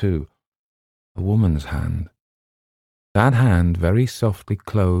 small too, a woman's hand. That hand very softly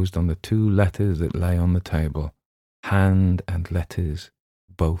closed on the 2 letters that lay on the table. Hand and letters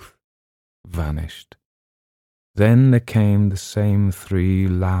both vanished. Then there came the same 3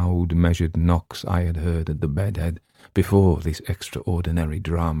 loud, measured knocks I had heard at the bedhead before this extraordinary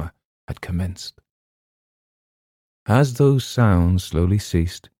drama had commenced. As those sounds slowly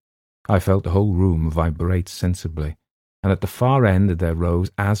ceased, I felt the whole room vibrate sensibly, and at the far end there rose,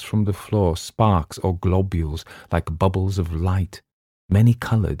 as from the floor, sparks or globules like bubbles of light,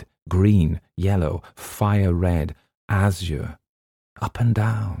 many-coloured, green, yellow, fire-red, azure, up and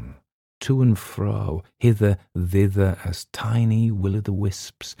down, to and fro, hither, thither, as tiny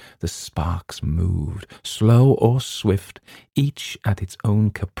will-o'-the-wisps. The sparks moved, slow or swift, each at its own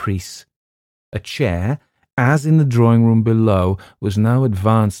caprice. A chair, as in the drawing-room below, was now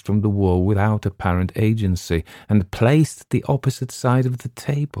advanced from the wall without apparent agency, and placed at the opposite side of the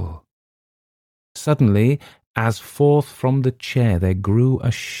table. Suddenly, as forth from the chair there grew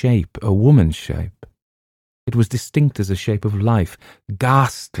a shape, a woman's shape. It was distinct as a shape of life,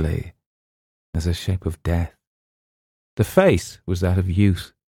 ghastly as a shape of death. The face was that of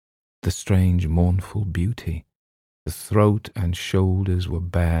youth, the strange mournful beauty. The throat and shoulders were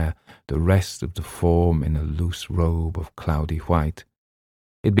bare, the rest of the form in a loose robe of cloudy white.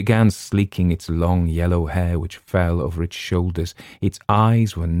 It began sleeking its long yellow hair which fell over its shoulders. Its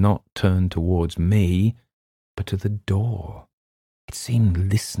eyes were not turned towards me, but to the door. It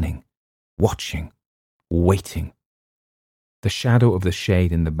seemed listening, watching, waiting. The shadow of the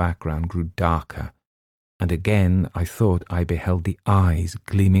shade in the background grew darker, and again I thought I beheld the eyes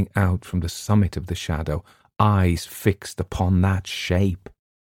gleaming out from the summit of the shadow, eyes fixed upon that shape.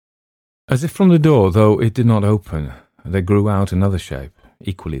 As if from the door, though it did not open, there grew out another shape,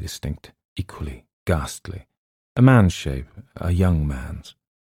 equally distinct, equally ghastly. A man's shape, a young man's.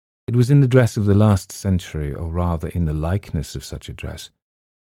 It was in the dress of the last century, or rather in the likeness of such a dress,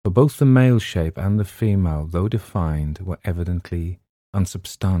 for both the male shape and the female, though defined, were evidently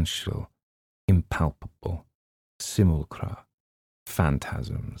unsubstantial, impalpable, simulacra,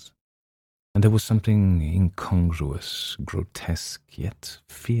 phantasms. And there was something incongruous, grotesque, yet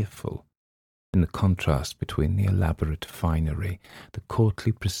fearful, in the contrast between the elaborate finery, the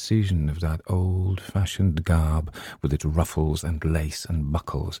courtly precision of that old-fashioned garb with its ruffles and lace and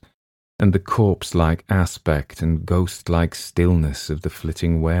buckles, and the corpse-like aspect and ghost-like stillness of the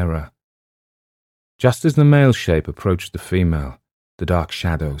flitting wearer. Just as the male shape approached the female, the dark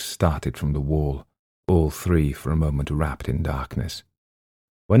shadows started from the wall, all 3 for a moment wrapped in darkness.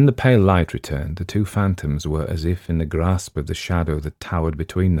 When the pale light returned, the 2 phantoms were as if in the grasp of the shadow that towered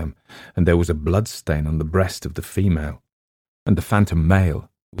between them, and there was a blood-stain on the breast of the female, and the phantom male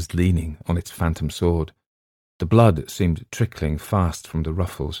was leaning on its phantom sword. The blood seemed trickling fast from the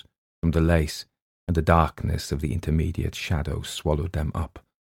ruffles, from the lace, and the darkness of the intermediate shadow swallowed them up.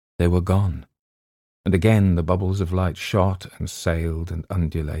 They were gone. And again the bubbles of light shot and sailed and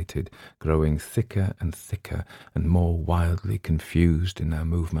undulated, growing thicker and more wildly confused in their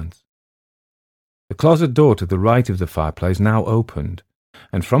movements. The closet door to the right of the fireplace now opened,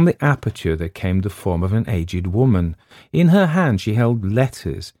 and from the aperture there came the form of an aged woman. In her hand she held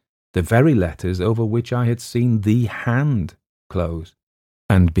letters, the very letters over which I had seen the hand close.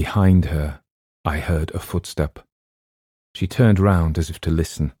 And behind her I heard a footstep. She turned round as if to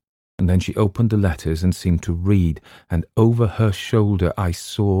listen, and then she opened the letters and seemed to read, and over her shoulder I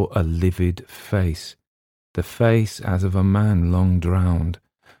saw a livid face, the face as of a man long drowned,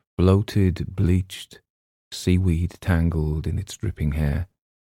 bloated, bleached, seaweed tangled in its dripping hair,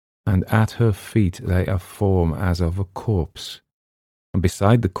 and at her feet lay a form as of a corpse, and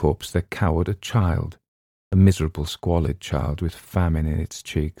beside the corpse there cowered a child, a miserable, squalid child with famine in its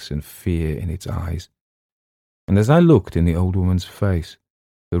cheeks and fear in its eyes. And as I looked in the old woman's face,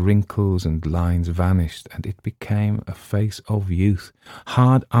 the wrinkles and lines vanished, and it became a face of youth,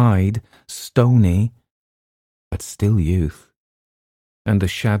 hard-eyed, stony, but still youth. And the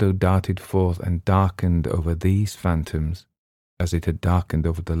shadow darted forth and darkened over these phantoms, as it had darkened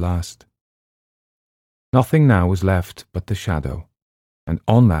over the last. Nothing now was left but the shadow, and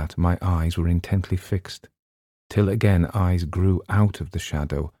on that my eyes were intently fixed, till again eyes grew out of the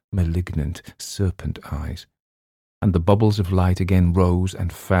shadow, malignant serpent eyes, and the bubbles of light again rose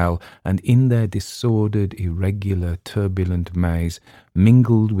and fell, and in their disordered, irregular, turbulent maze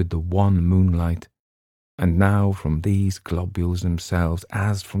mingled with the wan moonlight. And now from these globules themselves,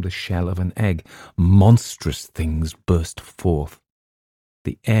 as from the shell of an egg, monstrous things burst forth.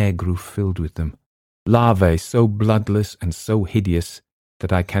 The air grew filled with them, larvae so bloodless and so hideous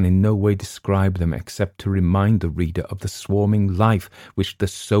that I can in no way describe them except to remind the reader of the swarming life which the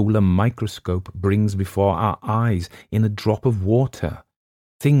solar microscope brings before our eyes in a drop of water.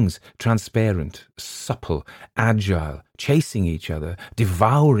 Things transparent, supple, agile, chasing each other,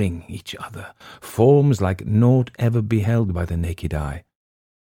 devouring each other, forms like naught ever beheld by the naked eye.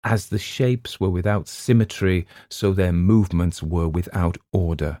 As the shapes were without symmetry, so their movements were without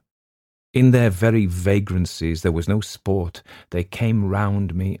order. In their very vagrancies there was no sport. They came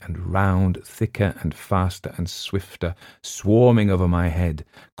round me and round, thicker and faster and swifter, swarming over my head,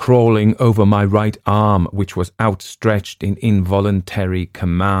 crawling over my right arm, which was outstretched in involuntary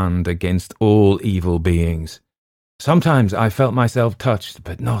command against all evil beings. Sometimes I felt myself touched,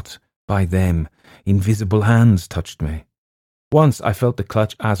 but not by them. Invisible hands touched me. Once I felt the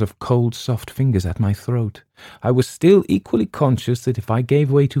clutch as of cold, soft fingers at my throat. I was still equally conscious that if I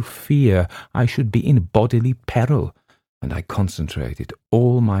gave way to fear, I should be in bodily peril, and I concentrated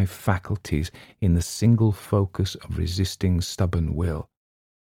all my faculties in the single focus of resisting stubborn will.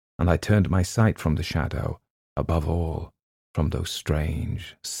 And I turned my sight from the shadow, above all, from those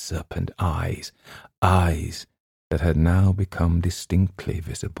strange serpent eyes that had now become distinctly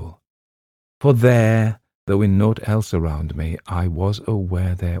visible. For there, though in naught else around me, I was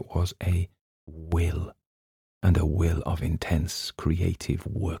aware there was a will, and a will of intense, creative,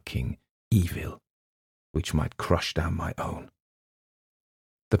 working evil, which might crush down my own.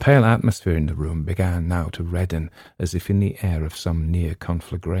 The pale atmosphere in the room began now to redden, as if in the air of some near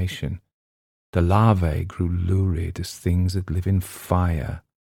conflagration. The larvae grew lurid as things that live in fire.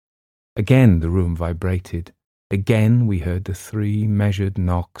 Again the room vibrated. Again we heard the 3 measured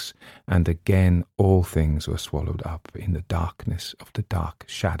knocks, and again all things were swallowed up in the darkness of the dark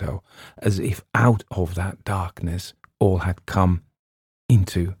shadow, as if out of that darkness all had come,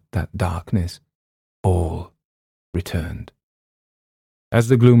 into that darkness all returned. As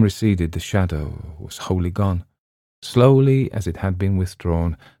the gloom receded, the shadow was wholly gone. Slowly, as it had been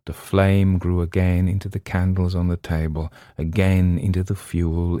withdrawn, the flame grew again into the candles on the table, again into the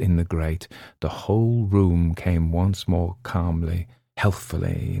fuel in the grate. The whole room came once more calmly,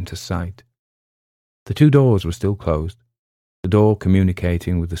 healthfully into sight. The 2 doors were still closed, the door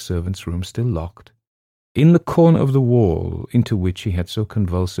communicating with the servants' room still locked. In the corner of the wall into which he had so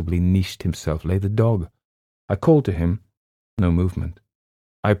convulsively niched himself lay the dog. I called to him. No movement.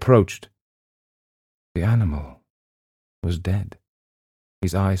 I approached. The animal was dead.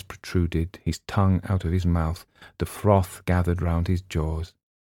 His eyes protruded, his tongue out of his mouth, the froth gathered round his jaws.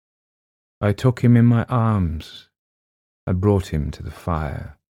 I took him in my arms. I brought him to the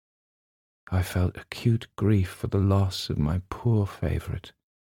fire. I felt acute grief for the loss of my poor favourite,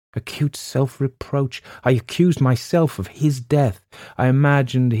 acute self-reproach. I accused myself of his death. I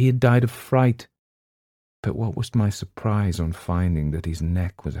imagined he had died of fright. But what was my surprise on finding that his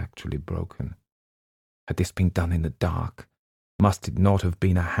neck was actually broken? Had this been done in the dark? Must it not have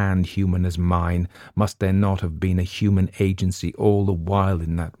been a hand human as mine? Must there not have been a human agency all the while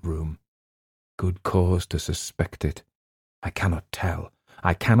in that room? Good cause to suspect it. I cannot tell.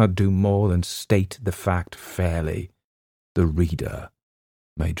 I cannot do more than state the fact fairly. The reader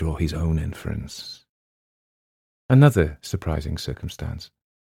may draw his own inference. Another surprising circumstance.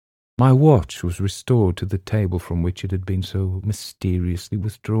 My watch was restored to the table from which it had been so mysteriously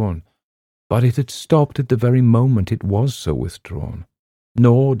withdrawn, but it had stopped at the very moment it was so withdrawn,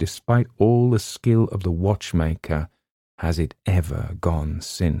 nor, despite all the skill of the watchmaker, has it ever gone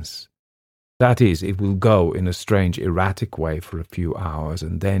since. That is, it will go in a strange erratic way for a few hours,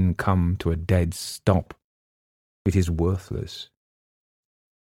 and then come to a dead stop. It is worthless.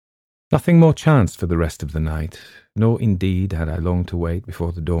 Nothing more chanced for the rest of the night, nor indeed had I long to wait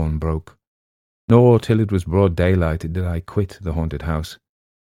before the dawn broke, nor till it was broad daylight did I quit the haunted house.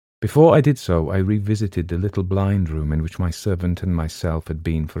 Before I did so, I revisited the little blind room in which my servant and myself had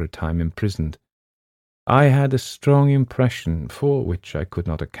been for a time imprisoned. I had a strong impression, for which I could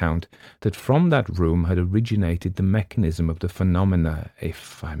not account, that from that room had originated the mechanism of the phenomena,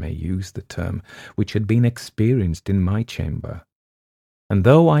 if I may use the term, which had been experienced in my chamber. And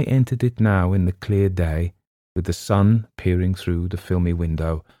though I entered it now in the clear day, with the sun peering through the filmy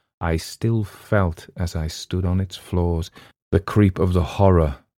window, I still felt, as I stood on its floors, the creep of the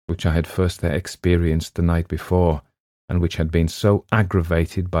horror which I had first there experienced the night before, and which had been so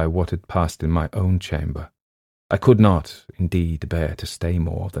aggravated by what had passed in my own chamber. I could not, indeed, bear to stay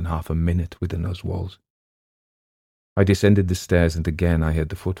more than half a minute within those walls. I descended the stairs, and again I heard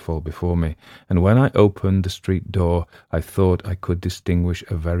the footfall before me, and when I opened the street door, I thought I could distinguish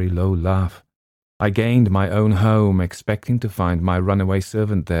a very low laugh. I gained my own home, expecting to find my runaway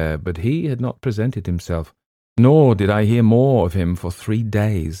servant there, but he had not presented himself. Nor did I hear more of him for 3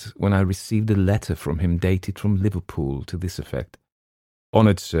 days, when I received a letter from him dated from Liverpool to this effect.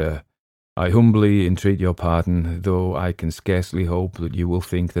 Honoured Sir, I humbly entreat your pardon, though I can scarcely hope that you will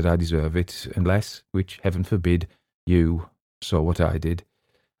think that I deserve it, unless, which heaven forbid, you saw what I did.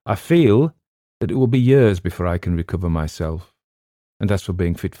 I feel that it will be years before I can recover myself, and as for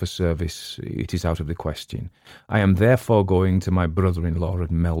being fit for service, it is out of the question. I am therefore going to my brother-in-law at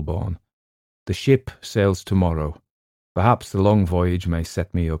Melbourne. The ship sails tomorrow. Perhaps the long voyage may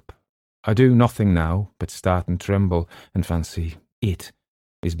set me up. I do nothing now but start and tremble, and fancy it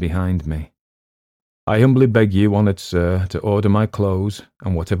is behind me. I humbly beg you, honoured sir, to order my clothes,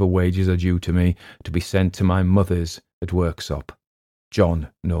 and whatever wages are due to me, to be sent to my mother's at Worksop. John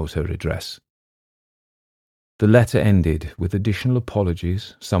knows her address. The letter ended with additional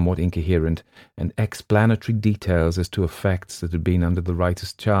apologies, somewhat incoherent, and explanatory details as to effects that had been under the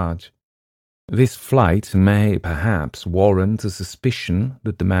writer's charge. This flight may, perhaps, warrant a suspicion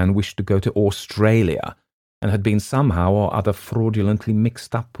that the man wished to go to Australia, and had been somehow or other fraudulently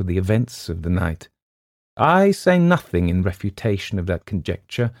mixed up with the events of the night. I say nothing in refutation of that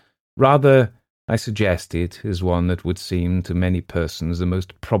conjecture. Rather, I suggest it as one that would seem to many persons the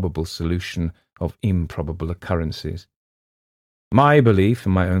most probable solution of improbable occurrences. My belief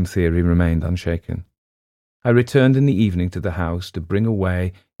in my own theory remained unshaken. I returned in the evening to the house to bring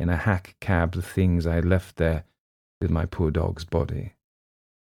away in a hack cab the things I had left there with my poor dog's body.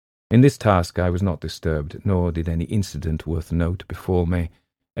 In this task I was not disturbed, nor did any incident worth note befall me,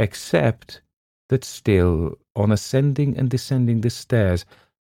 except that still, on ascending and descending the stairs,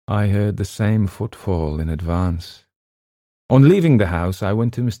 I heard the same footfall in advance. On leaving the house, I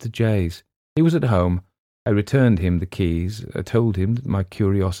went to Mr. J's. He was at home. I returned him the keys, told him that my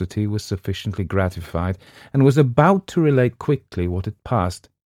curiosity was sufficiently gratified, and was about to relate quickly what had passed,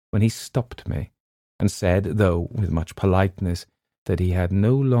 when he stopped me, and said, though with much politeness, that he had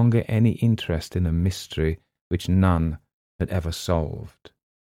no longer any interest in a mystery which none had ever solved.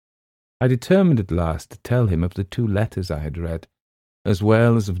 I determined at last to tell him of the 2 letters I had read, as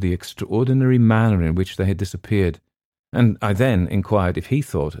well as of the extraordinary manner in which they had disappeared, and I then inquired if he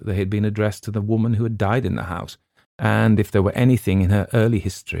thought they had been addressed to the woman who had died in the house, and if there were anything in her early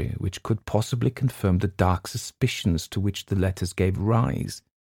history which could possibly confirm the dark suspicions to which the letters gave rise.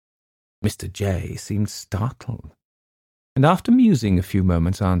 Mr. J. seemed startled, and after musing a few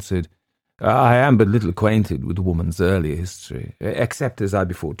moments answered, I am but little acquainted with the woman's earlier history, except, as I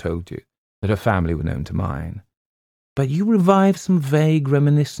before told you, that her family were known to mine. But you revive some vague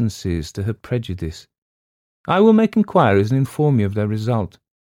reminiscences to her prejudice. I will make inquiries and inform you of their result.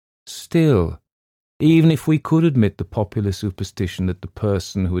 Still, even if we could admit the popular superstition that the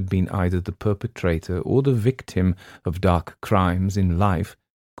person who had been either the perpetrator or the victim of dark crimes in life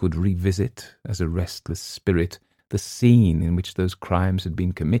could revisit, as a restless spirit, the scene in which those crimes had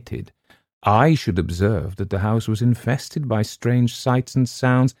been committed, I should observe that the house was infested by strange sights and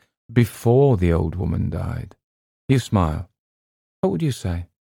sounds before the old woman died. You smile. What would you say?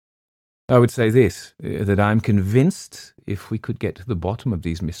 I would say this, that I am convinced if we could get to the bottom of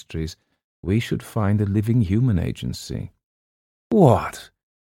these mysteries, we should find a living human agency. What?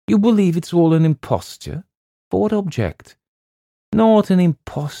 You believe it's all an imposture? For what object? Not an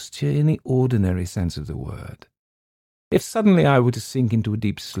imposture in the ordinary sense of the word. If suddenly I were to sink into a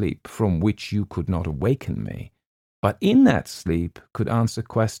deep sleep from which you could not awaken me, but in that sleep could answer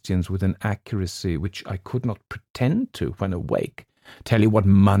questions with an accuracy which I could not pretend to when awake, tell you what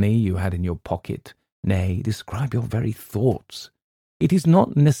money you had in your pocket, nay, describe your very thoughts, it is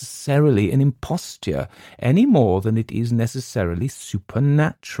not necessarily an imposture any more than it is necessarily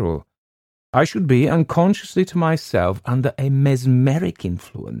supernatural. I should be, unconsciously to myself, under a mesmeric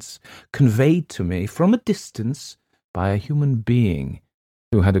influence, conveyed to me from a distance by a human being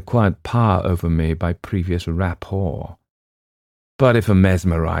who had acquired power over me by previous rapport. But if a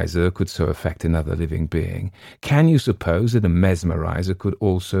mesmerizer could so affect another living being, can you suppose that a mesmerizer could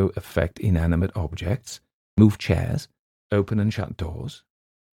also affect inanimate objects, move chairs, open and shut doors,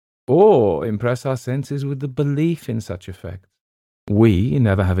 or impress our senses with the belief in such effects? We,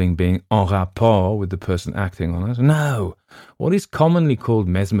 never having been en rapport with the person acting on us, no, what is commonly called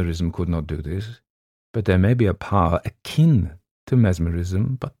mesmerism could not do this, but there may be a power akin to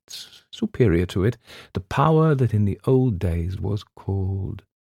mesmerism, but superior to it, the power that in the old days was called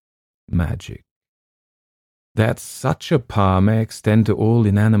magic. That such a power may extend to all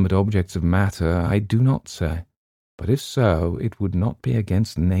inanimate objects of matter, I do not say. But if so, it would not be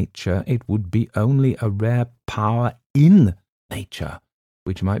against nature, it would be only a rare power in nature,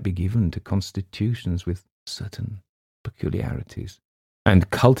 which might be given to constitutions with certain peculiarities, and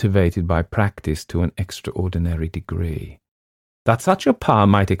cultivated by practice to an extraordinary degree. That such a power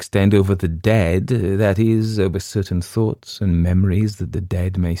might extend over the dead, that is, over certain thoughts and memories that the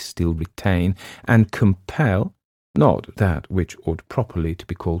dead may still retain, and compel, not that which ought properly to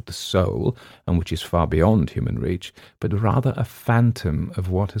be called the soul, and which is far beyond human reach, but rather a phantom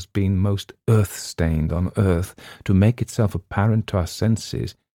of what has been most earth-stained on earth, to make itself apparent to our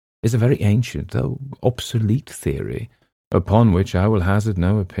senses, is a very ancient, though obsolete theory, upon which I will hazard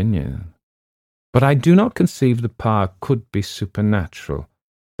no opinion. But I do not conceive the power could be supernatural.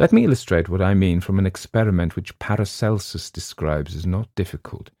 Let me illustrate what I mean from an experiment which Paracelsus describes as not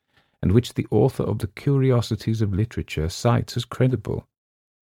difficult, and which the author of the Curiosities of Literature cites as credible.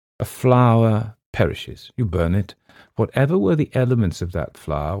 A flower perishes. You burn it. Whatever were the elements of that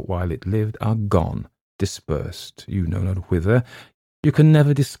flower while it lived are gone, dispersed, you know not whither. You can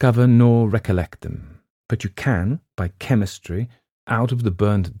never discover nor recollect them. But you can, by chemistry, out of the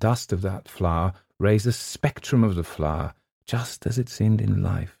burned dust of that flower, raise a spectrum of the flower, just as it seemed in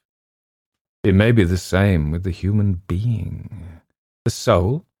life. It may be the same with the human being. The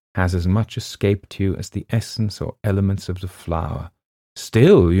soul has as much escaped you as the essence or elements of the flower.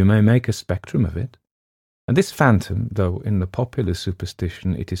 Still you may make a spectrum of it. And this phantom, though in the popular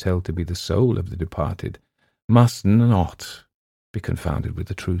superstition it is held to be the soul of the departed, must not be confounded with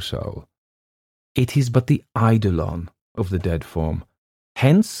the true soul. It is but the eidolon of the dead form.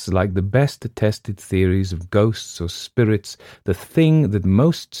 Hence, like the best attested theories of ghosts or spirits, the thing that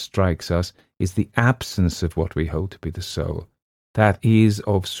most strikes us is the absence of what we hold to be the soul, that is,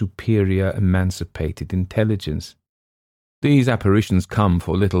 of superior emancipated intelligence. These apparitions come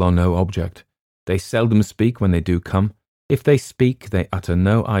for little or no object. They seldom speak when they do come. If they speak, they utter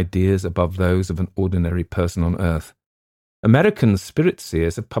no ideas above those of an ordinary person on earth. American spirit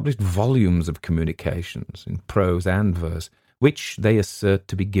seers have published volumes of communications, in prose and verse, which they assert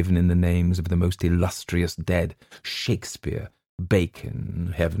to be given in the names of the most illustrious dead, Shakespeare,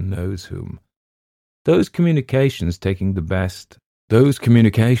 Bacon, heaven knows whom. Those communications taking the best,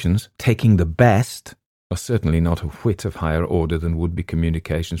 are certainly not a whit of higher order than would be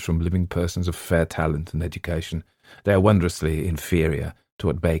communications from living persons of fair talent and education. They are wondrously inferior to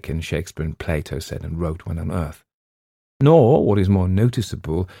what Bacon, Shakespeare, and Plato said and wrote when on earth. Nor, what is more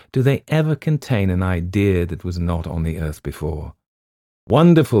noticeable, do they ever contain an idea that was not on the earth before.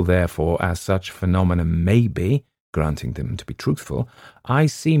 Wonderful, therefore, as such phenomena may be, granting them to be truthful, I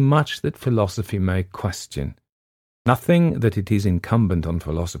see much that philosophy may question. Nothing that it is incumbent on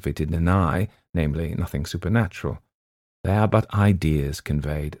philosophy to deny, namely, nothing supernatural. They are but ideas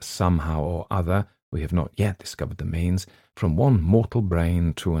conveyed somehow or other, we have not yet discovered the means, from one mortal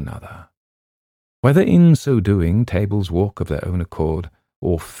brain to another. Whether in so doing tables walk of their own accord,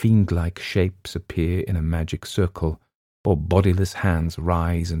 or fiend-like shapes appear in a magic circle, or bodiless hands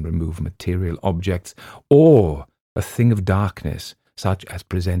rise and remove material objects, or a thing of darkness, such as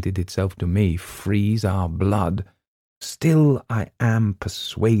presented itself to me, freeze our blood, still I am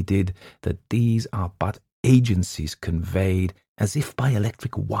persuaded that these are but agencies conveyed, as if by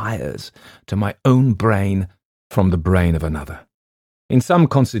electric wires, to my own brain from the brain of another. In some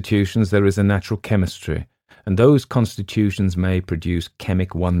constitutions there is a natural chemistry, and those constitutions may produce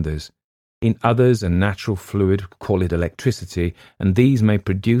chemic wonders. In others a natural fluid, call it electricity, and these may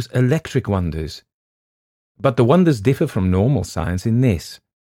produce electric wonders. But the wonders differ from normal science in this: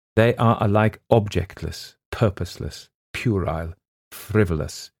 they are alike objectless, purposeless, puerile,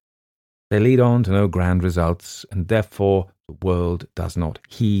 frivolous. They lead on to no grand results, and therefore the world does not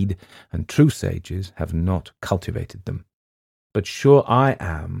heed, and true sages have not cultivated them. But sure I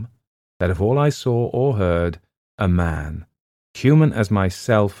am that of all I saw or heard, a man, human as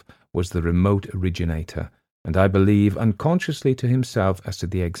myself, was the remote originator, and I believe unconsciously to himself as to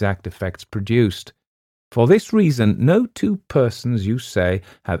the exact effects produced. For this reason, no two persons, you say,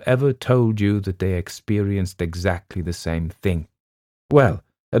 have ever told you that they experienced exactly the same thing. Well,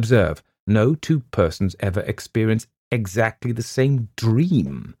 observe, no two persons ever experienced exactly the same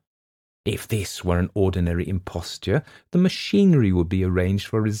dream. If this were an ordinary imposture, the machinery would be arranged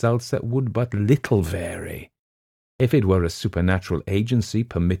for results that would but little vary. If it were a supernatural agency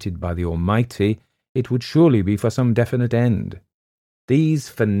permitted by the Almighty, it would surely be for some definite end. These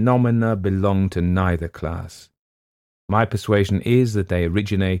phenomena belong to neither class. My persuasion is that they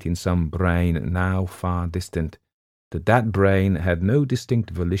originate in some brain now far distant, that brain had no distinct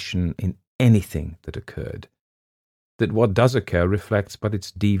volition in anything that occurred, that what does occur reflects but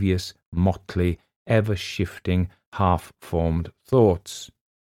its devious, motley, ever-shifting, half-formed thoughts.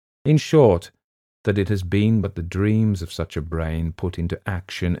 In short, that it has been but the dreams of such a brain put into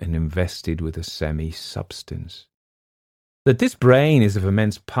action and invested with a semi-substance. That this brain is of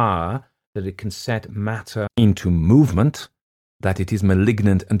immense power, that it can set matter into movement, that it is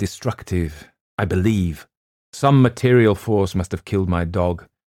malignant and destructive, I believe. Some material force must have killed my dog.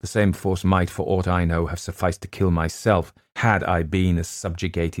 The same force might, for aught I know, have sufficed to kill myself, had I been as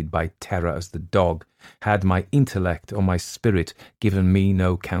subjugated by terror as the dog, had my intellect or my spirit given me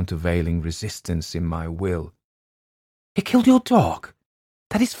no countervailing resistance in my will. He killed your dog?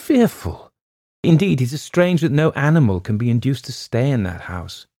 That is fearful. Indeed, it is strange that no animal can be induced to stay in that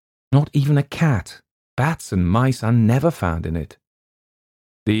house. Not even a cat. Bats and mice are never found in it.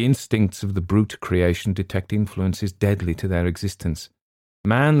 The instincts of the brute creation detect influences deadly to their existence.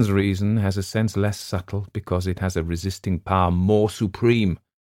 Man's reason has a sense less subtle because it has a resisting power more supreme.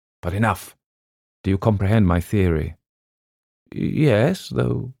 But enough. Do you comprehend my theory? Yes,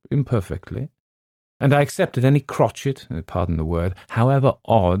 though imperfectly. And I accept that any crotchet, pardon the word, however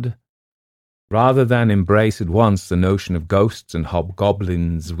odd, rather than embrace at once the notion of ghosts and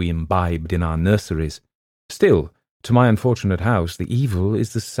hobgoblins we imbibed in our nurseries. Still, to my unfortunate house, the evil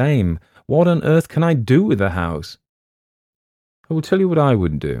is the same. What on earth can I do with the house? I will tell you what I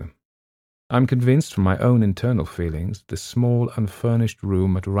would do. I am convinced from my own internal feelings the small unfurnished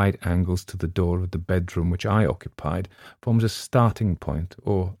room at right angles to the door of the bedroom which I occupied forms a starting point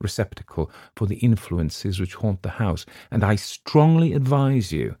or receptacle for the influences which haunt the house, and I strongly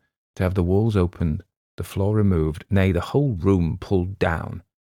advise you to have the walls opened, the floor removed, nay, the whole room pulled down.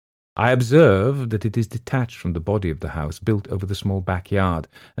 I observe that it is detached from the body of the house, built over the small backyard,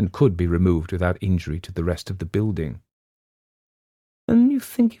 and could be removed without injury to the rest of the building. And you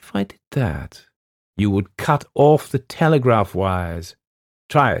think if I did that, you would cut off the telegraph wires?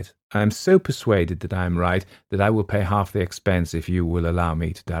 Try it. I am so persuaded that I am right that I will pay half the expense if you will allow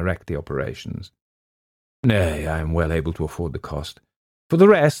me to direct the operations. Nay, I am well able to afford the cost. For the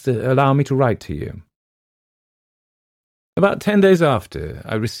rest, allow me to write to you. About 10 days after,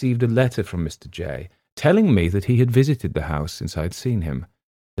 I received a letter from Mr. J, telling me that he had visited the house since I had seen him,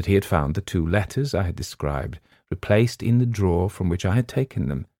 that he had found the 2 letters I had described replaced in the drawer from which I had taken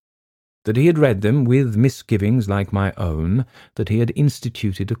them, that he had read them with misgivings like my own, that he had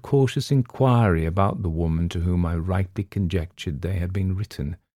instituted a cautious inquiry about the woman to whom I rightly conjectured they had been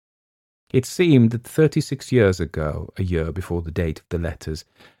written. It seemed that 36 years ago, a year before the date of the letters,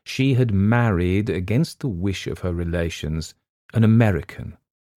 she had married, against the wish of her relations, an American,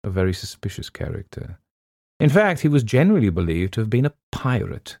 a very suspicious character. In fact, he was generally believed to have been a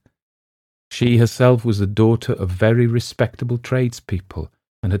pirate. She herself was the daughter of very respectable tradespeople,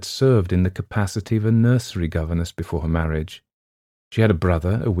 and had served in the capacity of a nursery governess before her marriage. She had a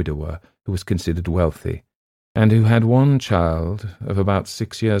brother, a widower, who was considered wealthy, and who had one child of about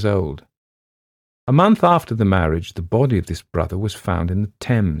 6 years old. A month after the marriage, the body of this brother was found in the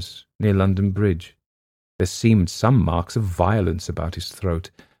Thames, near London Bridge. There seemed some marks of violence about his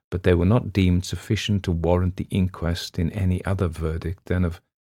throat, but they were not deemed sufficient to warrant the inquest in any other verdict than of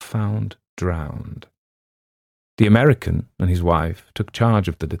found drowned. The American and his wife took charge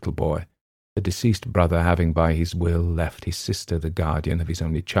of the little boy, the deceased brother having by his will left his sister the guardian of his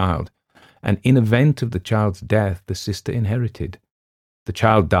only child, and in event of the child's death the sister inherited. The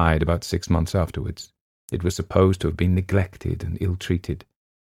child died about 6 months afterwards. It was supposed to have been neglected and ill-treated.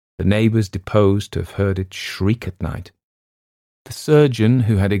 The neighbours deposed to have heard it shriek at night. The surgeon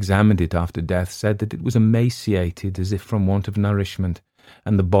who had examined it after death said that it was emaciated as if from want of nourishment,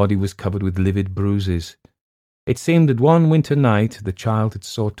 and the body was covered with livid bruises. It seemed that one winter night the child had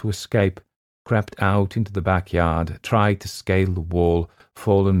sought to escape, crept out into the backyard, tried to scale the wall,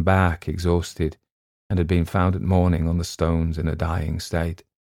 fallen back exhausted, and had been found at morning on the stones in a dying state.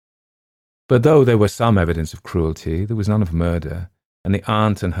 But though there was some evidence of cruelty, there was none of murder, and the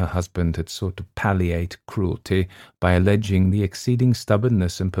aunt and her husband had sought to palliate cruelty by alleging the exceeding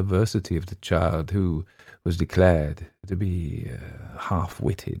stubbornness and perversity of the child, who was declared to be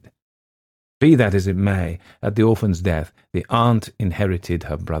half-witted. Be that as it may, at the orphan's death, the aunt inherited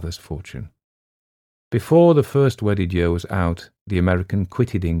her brother's fortune. Before the first wedded year was out, the American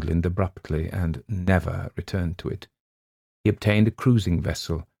quitted England abruptly and never returned to it. He obtained a cruising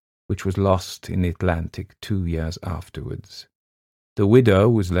vessel, which was lost in the Atlantic 2 years afterwards. The widow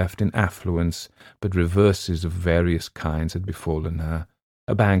was left in affluence, but reverses of various kinds had befallen her.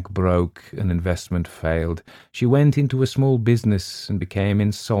 A bank broke, an investment failed. She went into a small business and became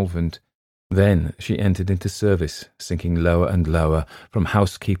insolvent. Then she entered into service, sinking lower and lower, from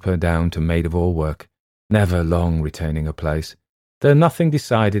housekeeper down to maid-of-all-work, never long retaining a place, though nothing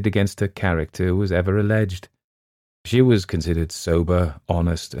decided against her character was ever alleged. She was considered sober,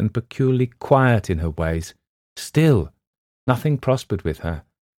 honest, and peculiarly quiet in her ways. Still, nothing prospered with her,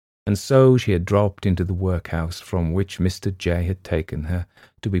 and so she had dropped into the workhouse from which Mr. J. had taken her,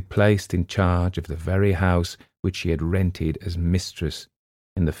 to be placed in charge of the very house which she had rented as mistress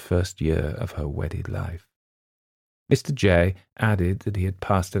in the first year of her wedded life. Mr. J. added that he had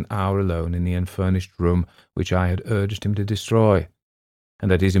passed an hour alone in the unfurnished room which I had urged him to destroy,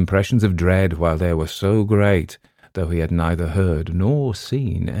 and that his impressions of dread while there were so great, though he had neither heard nor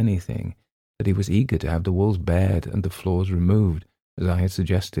seen anything, that he was eager to have the walls bared and the floors removed, as I had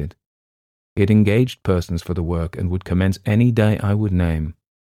suggested. He had engaged persons for the work, and would commence any day I would name.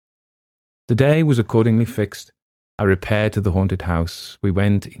 The day was accordingly fixed. I repaired to the haunted house. We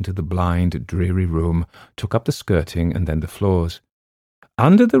went into the blind, dreary room, took up the skirting and then the floors.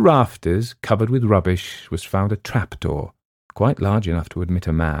 Under the rafters, covered with rubbish, was found a trapdoor, quite large enough to admit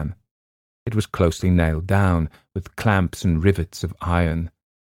a man. It was closely nailed down, with clamps and rivets of iron.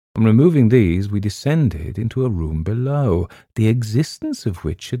 On removing these, we descended into a room below, the existence of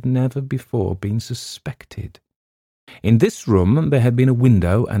which had never before been suspected. In this room there had been a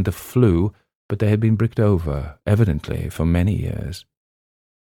window and a flue, but they had been bricked over, evidently for many years.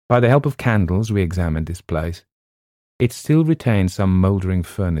 By the help of candles we examined this place. It still retained some mouldering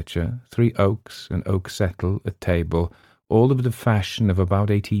furniture, 3 oaks, an oak settle, a table, all of the fashion of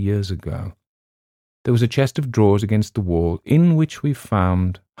about 80 years ago. There was a chest of drawers against the wall, in which we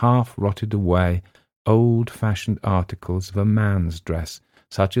found, half-rotted away, old-fashioned articles of a man's dress,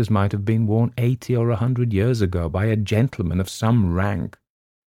 such as might have been worn 80 or 100 years ago by a gentleman of some rank.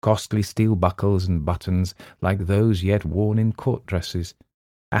 Costly steel buckles and buttons like those yet worn in court dresses,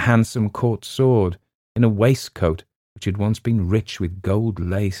 a handsome court sword, in a waistcoat which had once been rich with gold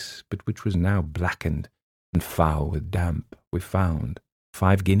lace, but which was now blackened and foul with damp. We found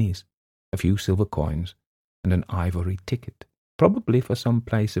 5 guineas, a few silver coins, and an ivory ticket, probably for some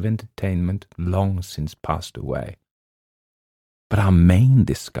place of entertainment long since passed away. But our main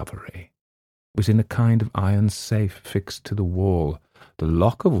discovery was in a kind of iron safe fixed to the wall, the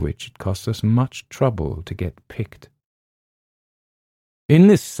lock of which it cost us much trouble to get picked. In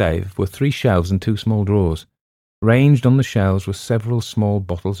this safe were 3 shelves and 2 small drawers. Ranged on the shelves were several small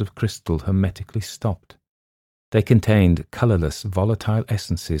bottles of crystal hermetically stopped. They contained colourless, volatile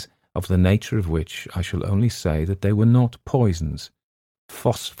essences, of the nature of which I shall only say that they were not poisons.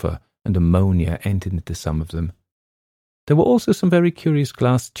 Phosphor and ammonia entered into some of them. There were also some very curious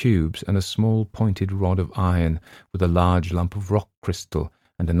glass tubes and a small pointed rod of iron with a large lump of rock crystal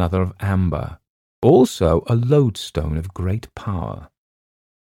and another of amber, also a lodestone of great power.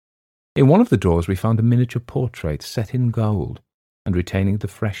 In one of the drawers we found a miniature portrait set in gold and retaining the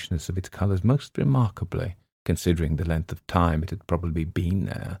freshness of its colours most remarkably, considering the length of time it had probably been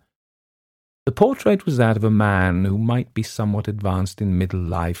there. The portrait was that of a man who might be somewhat advanced in middle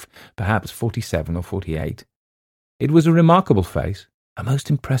life, perhaps 47 or 48. It was a remarkable face, a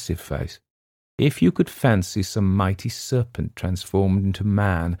most impressive face. If you could fancy some mighty serpent transformed into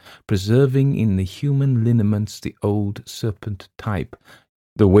man, preserving in the human lineaments the old serpent type,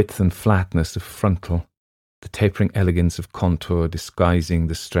 the width and flatness of frontal, the tapering elegance of contour disguising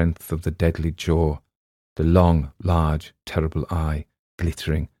the strength of the deadly jaw, the long, large, terrible eye,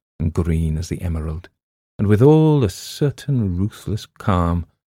 glittering and green as the emerald, and withal a certain ruthless calm,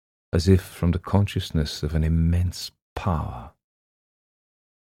 as if from the consciousness of an immense power.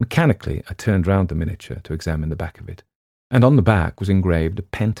 Mechanically, I turned round the miniature to examine the back of it, and on the back was engraved a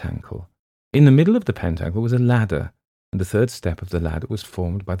pentacle. In the middle of the pentacle was a ladder, and the third step of the ladder was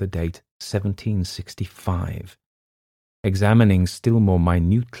formed by the date 1765. Examining still more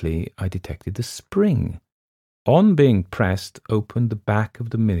minutely, I detected a spring. On being pressed, opened the back of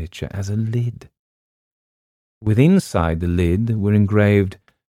the miniature as a lid. Withinside the lid were engraved,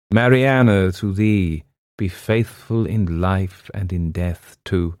 "Mariana, to thee, be faithful in life and in death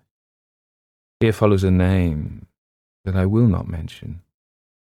too." Here follows a name that I will not mention,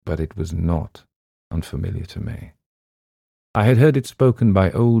 but it was not unfamiliar to me. I had heard it spoken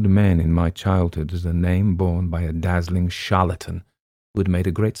by old men in my childhood as a name borne by a dazzling charlatan who had made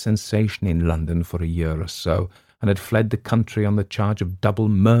a great sensation in London for a year or so, and had fled the country on the charge of double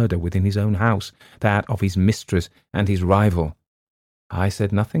murder within his own house, that of his mistress and his rival. I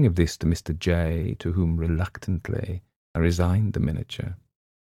said nothing of this to Mr. J., to whom reluctantly I resigned the miniature.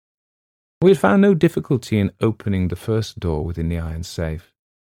 We had found no difficulty in opening the first door within the iron safe.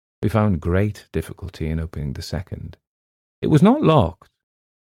 We found great difficulty in opening the second. It was not locked,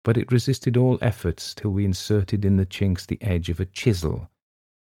 but it resisted all efforts till we inserted in the chinks the edge of a chisel.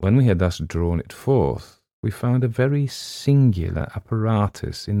 When we had thus drawn it forth, we found a very singular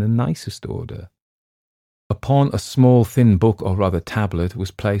apparatus in the nicest order. Upon a small thin book, or rather tablet,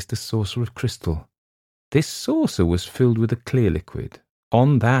 was placed a saucer of crystal. This saucer was filled with a clear liquid.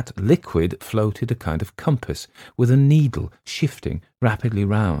 On that liquid floated a kind of compass, with a needle shifting rapidly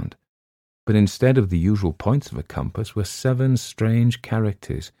round. But instead of the usual points of a compass were 7 strange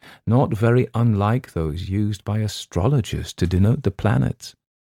characters, not very unlike those used by astrologers to denote the planets.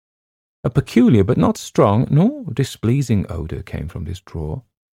 A peculiar but not strong nor displeasing odour came from this drawer,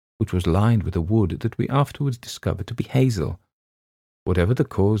 which was lined with a wood that we afterwards discovered to be hazel. Whatever the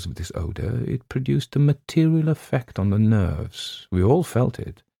cause of this odour, it produced a material effect on the nerves. We all felt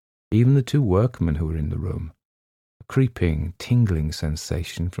it, even the 2 workmen who were in the room. A creeping, tingling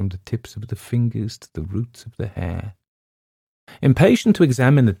sensation from the tips of the fingers to the roots of the hair. Impatient to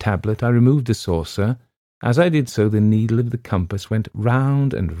examine the tablet, I removed the saucer. As I did so, the needle of the compass went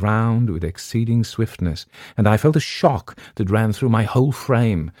round and round with exceeding swiftness, and I felt a shock that ran through my whole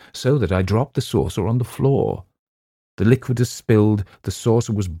frame, so that I dropped the saucer on the floor. The liquid was spilled, the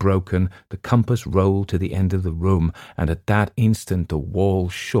saucer was broken, the compass rolled to the end of the room, and at that instant the wall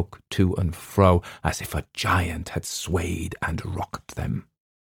shook to and fro, as if a giant had swayed and rocked them.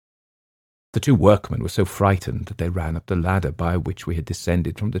 The 2 workmen were so frightened that they ran up the ladder by which we had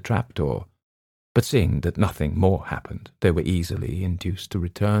descended from the trapdoor. But seeing that nothing more happened, they were easily induced to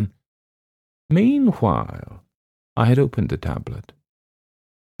return. Meanwhile, I had opened the tablet.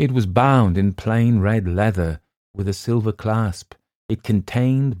 It was bound in plain red leather, with a silver clasp. It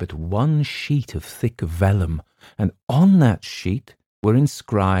contained but 1 sheet of thick vellum, and on that sheet were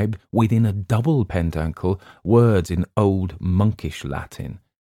inscribed, within a double pentacle, words in old monkish Latin,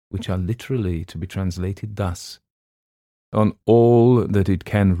 which are literally to be translated thus: "On all that it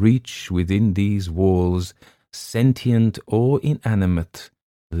can reach within these walls, sentient or inanimate,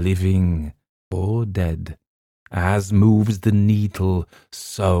 living or dead, as moves the needle,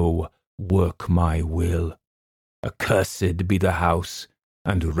 so work my will. Accursed be the house,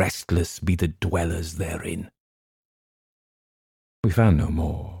 and restless be the dwellers therein." We found no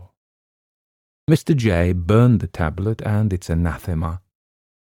more. Mr. J. burned the tablet and its anathema.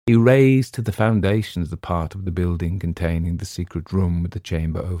 He razed to the foundations the part of the building containing the secret room with the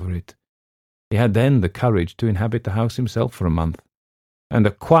chamber over it. He had then the courage to inhabit the house himself for a month, and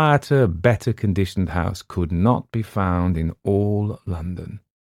a quieter, better conditioned house could not be found in all London.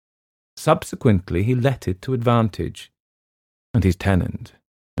 Subsequently he let it to advantage, and his tenant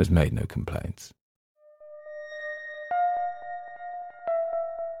has made no complaints.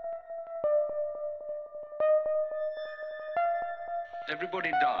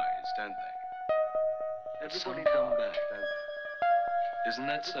 Everybody dies, don't they? Everybody come back, don't they? Isn't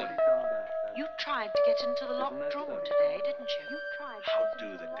that so? You tried to get into the locked drawer today, didn't you? How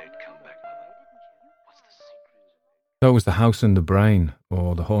do the dead come back, Mother? What's the secret? That was The House and the Brain,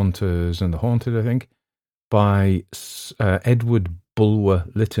 or The Haunters and the Haunted, I think, by Edward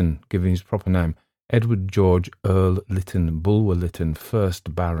Bulwer-Lytton, giving his proper name. Edward George Earl Lytton, Bulwer-Lytton,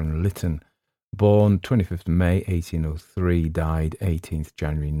 1st Baron Lytton, Born 25th May 1803, died 18th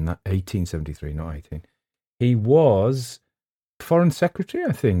January 1873, not 18. He was Foreign Secretary,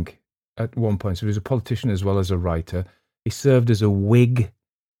 I think, at one point. So he was a politician as well as a writer. He served as a Whig.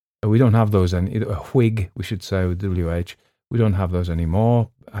 We don't have those a Whig, we should say, with WH. We don't have those anymore.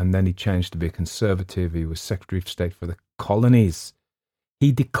 And then he changed to be a Conservative. He was Secretary of State for the Colonies.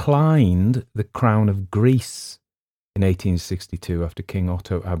 He declined the crown of Greece in 1862 after King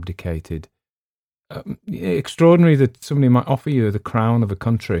Otto abdicated. Extraordinary that somebody might offer you the crown of a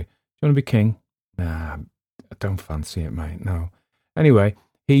country. Do you want to be king? Nah, I don't fancy it, mate. No. Anyway,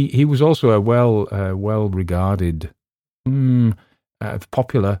 he was also a well regarded,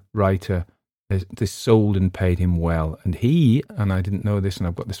 popular writer. This sold and paid him well, and and I didn't know this, and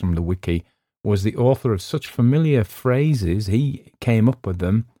I've got this from the wiki, was the author of such familiar phrases. He came up with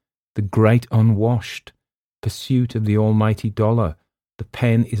them: the great unwashed, pursuit of the almighty dollar, the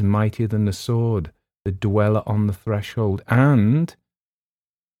pen is mightier than the sword, the dweller on the threshold, and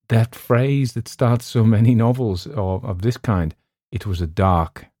that phrase that starts so many novels of this kind, it was a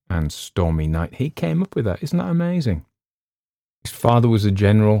dark and stormy night. He came up with that. Isn't that amazing? His father was a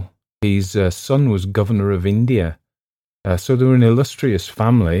general. His son was governor of India. So they were an illustrious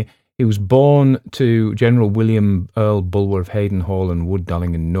family. He was born to General William Earl Bulwer of Haydenhall and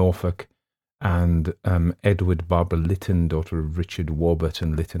Wooddalling in Norfolk, and Edward Barbara Lytton, daughter of Richard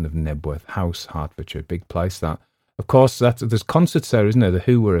Warburton Lytton of Nebworth House, Hertfordshire. Big place, that. Of course, there's concerts there, isn't there? The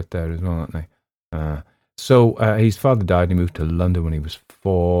Who were at there as well, aren't they? So his father died and he moved to London when he was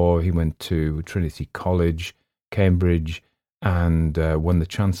 4. He went to Trinity College, Cambridge, and won the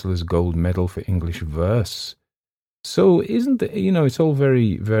Chancellor's Gold Medal for English verse. So isn't it, it's all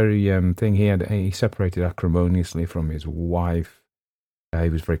very, very thing. He separated acrimoniously from his wife. He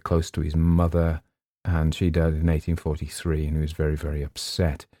was very close to his mother, and she died in 1843, and he was very, very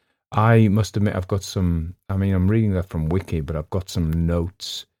upset. I must admit, I've got some, I'm reading that from Wiki, but I've got some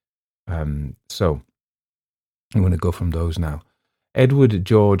notes. So I'm going to go from those now. Edward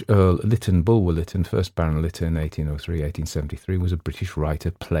George Earl Lytton, Bulwer-Lytton, 1st Baron Lytton, 1803-1873, was a British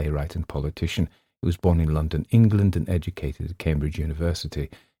writer, playwright and politician. He was born in London, England, and educated at Cambridge University.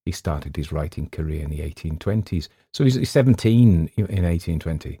 He started his writing career in the 1820s. So he's 17 in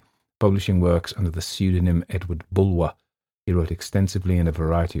 1820, publishing works under the pseudonym Edward Bulwer. He wrote extensively in a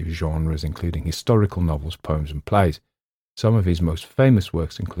variety of genres, including historical novels, poems, and plays. Some of his most famous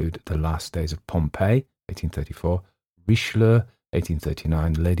works include The Last Days of Pompeii, 1834, Richelieu,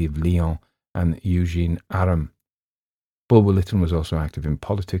 1839, Lady of Lyons, and Eugene Aram. Bulwer-Lytton was also active in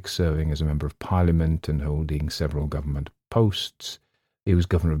politics, serving as a member of Parliament and holding several government posts. He was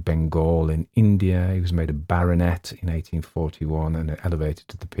governor of Bengal in India. He was made a baronet in 1841 and elevated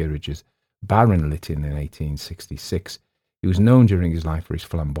to the peerage as Baron Lytton in 1866. He was known during his life for his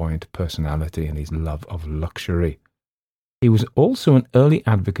flamboyant personality and his love of luxury. He was also an early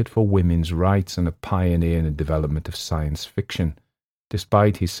advocate for women's rights and a pioneer in the development of science fiction.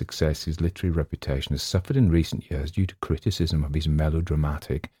 Despite his success, his literary reputation has suffered in recent years due to criticism of his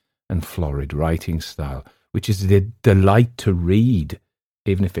melodramatic and florid writing style, which is a delight to read,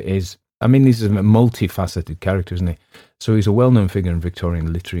 even if it is. He's a multifaceted character, isn't he? So he's a well-known figure in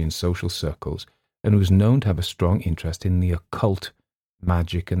Victorian literary and social circles, and was known to have a strong interest in the occult,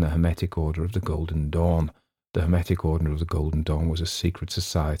 magic, and the Hermetic Order of the Golden Dawn. The Hermetic Order of the Golden Dawn was a secret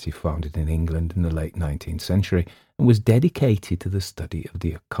society founded in England in the late 19th century and was dedicated to the study of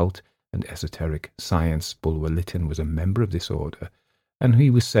the occult and esoteric science. Bulwer-Lytton was a member of this order, and he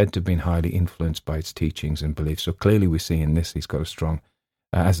was said to have been highly influenced by its teachings and beliefs. So clearly we see in this he's got a strong,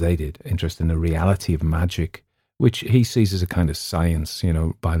 as they did, interest in the reality of magic, which he sees as a kind of science,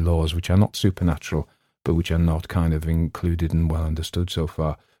 by laws which are not supernatural, but which are not kind of included and well understood so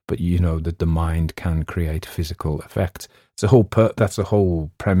far. But that the mind can create physical effects. It's that's the whole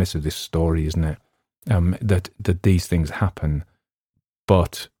premise of this story, isn't it? That these things happen.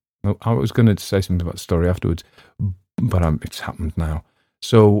 But I was going to say something about the story afterwards, but it's happened now.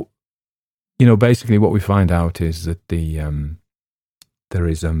 So, basically what we find out is that there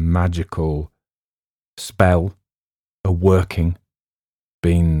is a magical spell, a working,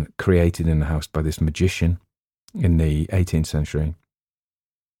 being created in the house by this magician in the 18th century.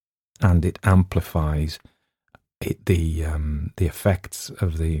 And it amplifies the effects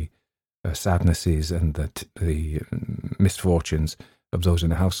of the sadnesses and the misfortunes of those in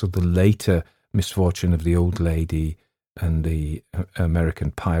the house. So the later misfortune of the old lady and the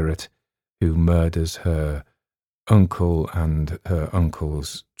American pirate who murders her uncle and her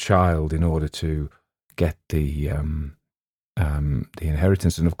uncle's child in order to get the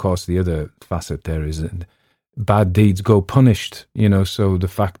inheritance. And of course, the other facet there is bad deeds go punished, so the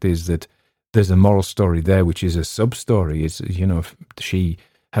fact is that there's a moral story there, which is a sub-story. It's, if she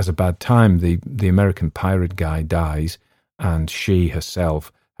has a bad time, the American pirate guy dies, and she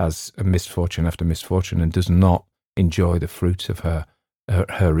herself has a misfortune after misfortune and does not enjoy the fruits of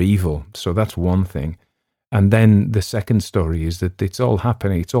her evil. So that's one thing. And then the second story is that it's all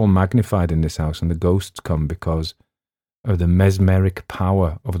happening, it's all magnified in this house, and the ghosts come because of the mesmeric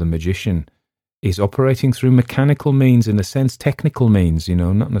power of the magician is operating through mechanical means, in a sense, technical means,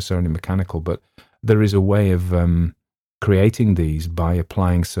 not necessarily mechanical, but there is a way of creating these by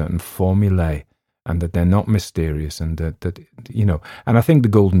applying certain formulae, and that they're not mysterious, and that and I think the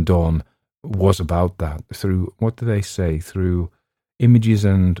Golden Dawn was about that. Through, what do they say? Through images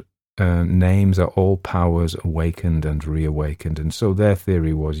and names are all powers awakened and reawakened. And so their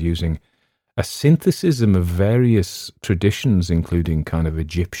theory was using a synthesis of various traditions, including kind of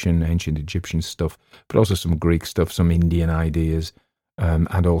ancient Egyptian stuff, but also some Greek stuff, some Indian ideas,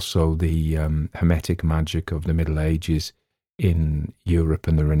 and also the Hermetic magic of the Middle Ages in Europe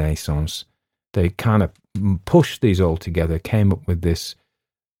and the Renaissance. They kind of pushed these all together, came up with this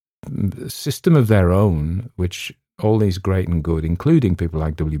system of their own, which all these great and good, including people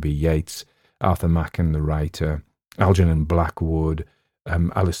like W.B. Yeats, Arthur Machen, the writer, Algernon Blackwood,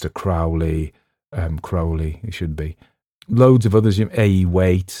 Aleister Crowley, it should be, loads of others, A.E.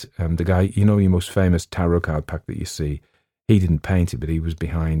 Waite, the guy, your most famous tarot card pack that you see, he didn't paint it, but he was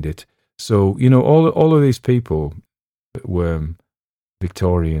behind it. So, all of these people were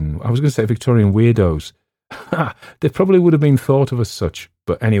Victorian, I was going to say Victorian weirdos. They probably would have been thought of as such,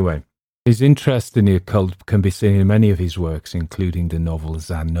 but anyway. His interest in the occult can be seen in many of his works, including the novel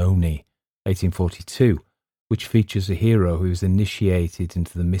Zanoni, 1842, which features a hero who is initiated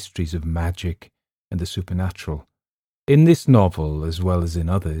into the mysteries of magic and the supernatural. In this novel, as well as in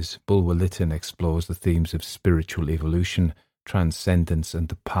others, Bulwer-Lytton explores the themes of spiritual evolution, transcendence, and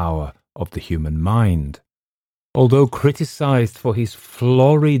the power of the human mind. Although criticised for his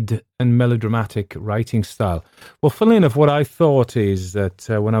florid and melodramatic writing style, well, funnily enough, what I thought is that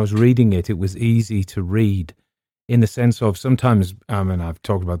when I was reading it, it was easy to read, in the sense of sometimes, I've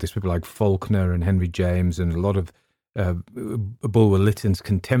talked about this, people like Faulkner and Henry James and a lot of Bulwer-Lytton's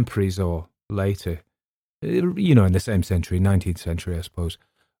contemporaries or later, in the same century, 19th century, I suppose,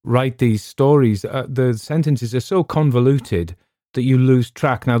 write these stories. The sentences are so convoluted that you lose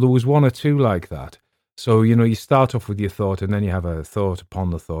track. Now, there was one or two like that. So, you start off with your thought, and then you have a thought upon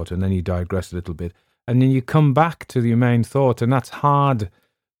the thought, and then you digress a little bit, and then you come back to your main thought, and that's hard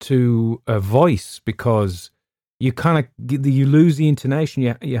to voice because you kind of you lose the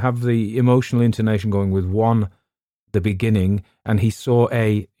intonation. You have the emotional intonation going with the beginning, and he saw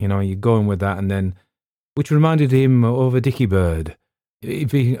you're going with that, and then, which reminded him of a dicky bird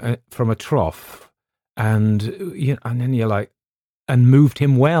from a trough, and then you're like, and moved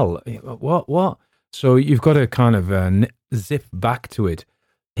him well. What? So you've got to kind of zip back to it.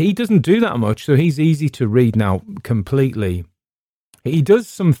 He doesn't do that much, so he's easy to read now completely. He does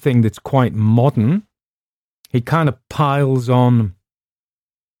something that's quite modern. He kind of piles on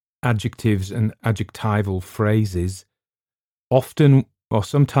adjectives and adjectival phrases, often or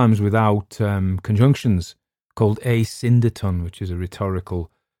sometimes without conjunctions, called asyndeton, which is a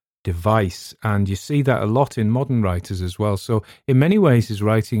rhetorical device, and you see that a lot in modern writers as well. So in many ways his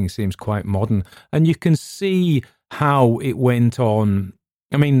writing seems quite modern, and you can see how it went on.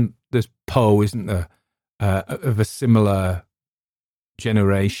 I mean, there's Poe, isn't there, of a similar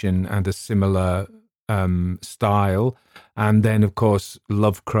generation and a similar style, and then of course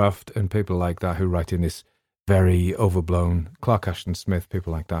Lovecraft and people like that who write in this very overblown, Clark Ashton Smith,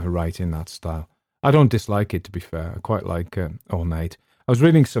 people like that who write in that style. I don't dislike it, to be fair. I quite like ornate. I was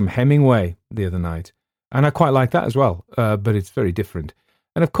reading some Hemingway the other night, and I quite like that as well, but it's very different.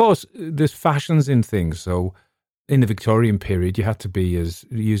 And of course, there's fashions in things. So in the Victorian period, you had to use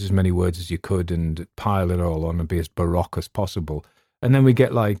as many words as you could and pile it all on and be as baroque as possible. And then we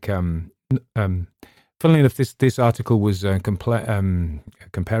get like, funnily enough, this article was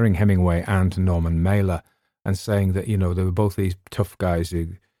comparing Hemingway and Norman Mailer and saying that, they were both these tough guys who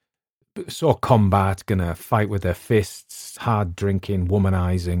saw combat, gonna fight with their fists, hard drinking,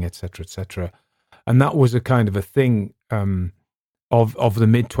 womanizing, etc., etc. And that was a kind of a thing of the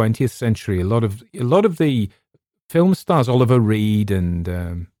mid 20th century. A lot of the film stars, Oliver Reed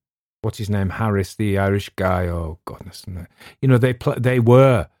and what's his name, Harris, the Irish guy. Oh goodness, they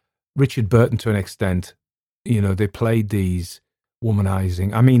were Richard Burton to an extent. They played these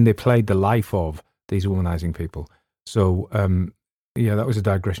womanizing. I mean, they played the life of these womanizing people. So. Yeah, that was a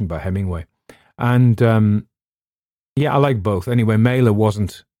digression by Hemingway. And, I like both. Anyway, Mailer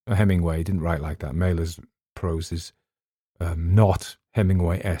wasn't a Hemingway. He didn't write like that. Mailer's prose is not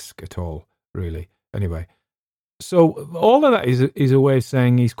Hemingway-esque at all. really. Anyway, so all of that is a way of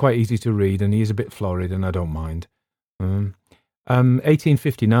saying he's quite easy to read, and he is a bit florid, and I don't mind.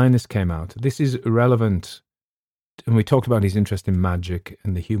 1859, this came out. This is relevant, and we talked about his interest in magic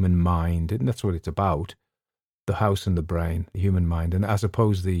and the human mind, and that's what it's about. The house and the brain, the human mind, and I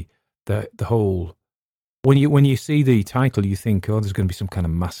suppose the whole. When you see the title, you think, oh, there's going to be some kind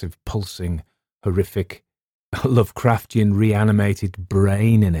of massive, pulsing, horrific, Lovecraftian, reanimated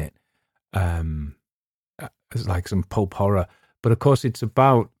brain in it. It's like some pulp horror, but of course, it's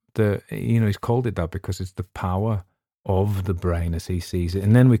about he's called it that because it's the power of the brain as he sees it,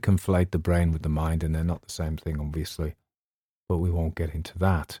 and then we conflate the brain with the mind, and they're not the same thing, obviously. But we won't get into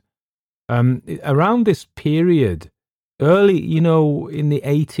that. Around this period, early, in the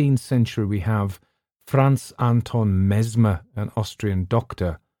 18th century, we have Franz Anton Mesmer, an Austrian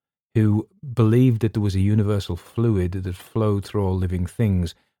doctor, who believed that there was a universal fluid that flowed through all living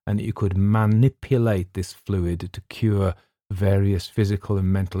things, and you could manipulate this fluid to cure various physical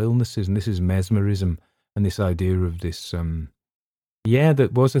and mental illnesses. And this is mesmerism, and this idea of this, that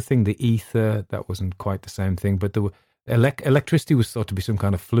was a thing, the ether, that wasn't quite the same thing, but there were, electricity was thought to be some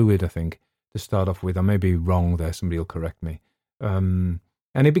kind of fluid, I think, to start off with. I may be wrong there, somebody will correct me. And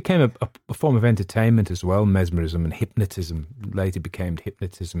it became a form of entertainment as well, mesmerism, and hypnotism later became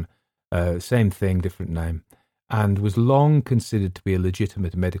hypnotism. Same thing, different name, and was long considered to be a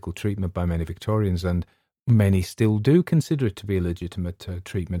legitimate medical treatment by many Victorians, and many still do consider it to be a legitimate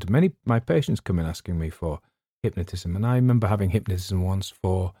treatment. Many my patients come in asking me for hypnotism, and I remember having hypnotism once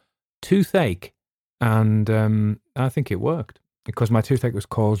for toothache, and I think it worked because my toothache was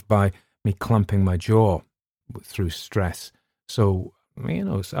caused by me clamping my jaw through stress. So,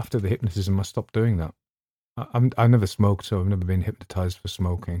 after the hypnotism, I stopped doing that. I never smoked, so I've never been hypnotized for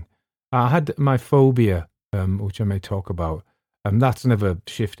smoking. I had my phobia, which I may talk about, and that's never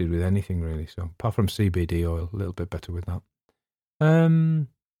shifted with anything really. So apart from CBD oil, a little bit better with that.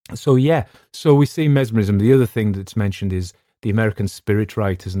 So we see mesmerism. The other thing that's mentioned is the American spirit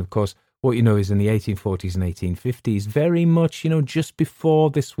writers, and of course, what is in the 1840s and 1850s, very much, just before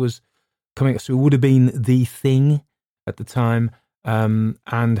this was coming up, so it would have been the thing at the time,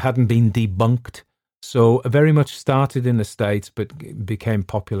 and hadn't been debunked. So very much started in the States, but became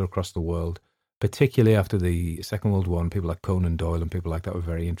popular across the world, particularly after the Second World War. And people like Conan Doyle and people like that were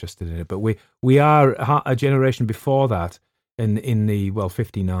very interested in it. But we are a generation before that, in the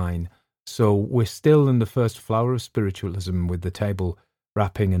 59. So we're still in the first flower of spiritualism with the table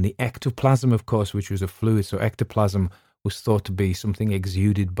wrapping and the ectoplasm, of course, which was a fluid. So ectoplasm was thought to be something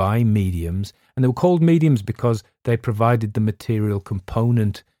exuded by mediums. And they were called mediums because they provided the material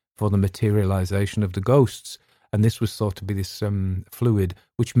component for the materialization of the ghosts. And this was thought to be this fluid,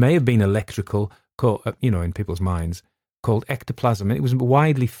 which may have been electrical, in people's minds, called ectoplasm. And it was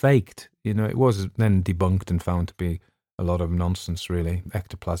widely faked. It was then debunked and found to be a lot of nonsense, really.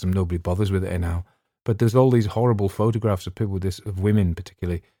 Ectoplasm, nobody bothers with it now. But there's all these horrible photographs of people with this, of women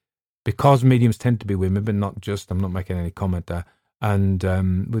particularly, because mediums tend to be women, but not just. I'm not making any comment there. And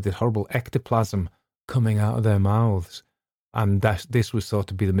with this horrible ectoplasm coming out of their mouths. And this was thought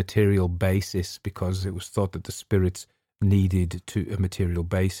to be the material basis, because it was thought that the spirits needed a material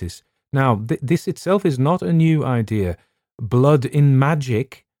basis. Now, this itself is not a new idea. Blood in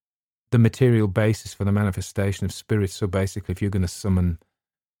magic, the material basis for the manifestation of spirits. So basically, if you're going to summon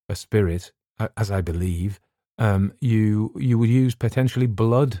a spirit, as I believe, you would use potentially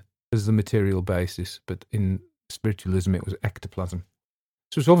blood as the material basis, but in spiritualism it was ectoplasm.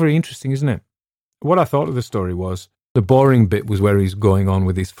 So it's all very interesting, isn't it? What I thought of the story was, the boring bit was where he's going on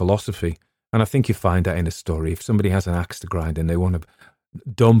with his philosophy, and I think you find that in a story. If somebody has an axe to grind and they want to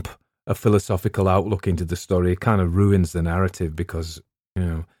dump a philosophical outlook into the story, it kind of ruins the narrative, because,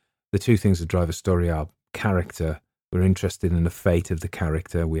 the two things that drive a story are character. We're interested in the fate of the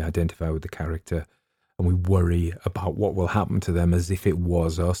character, we identify with the character, and we worry about what will happen to them as if it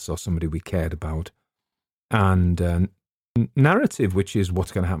was us or somebody we cared about. And narrative, which is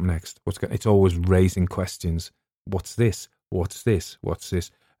what's going to happen next. It's always raising questions. What's this? What's this? What's this?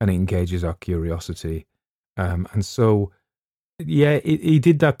 And it engages our curiosity. And so, he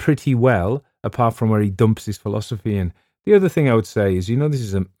did that pretty well, apart from where he dumps his philosophy in. The other thing I would say is, this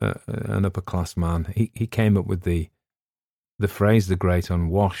is an upper-class man. He came up with the phrase, the great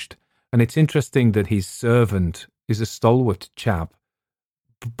unwashed. And it's interesting that his servant is a stalwart chap,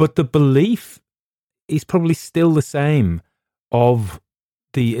 but the belief is probably still the same of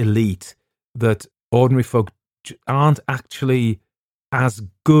the elite, that ordinary folk aren't actually as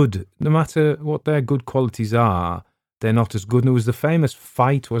good. No matter what their good qualities are, they're not as good. And there was the famous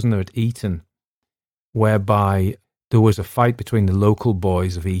fight, wasn't there, at Eton, whereby there was a fight between the local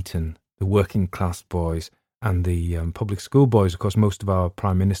boys of Eton, the working class boys and the public school boys. Of course, most of our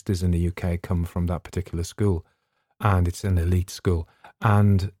prime ministers in the UK come from that particular school, and it's an elite school.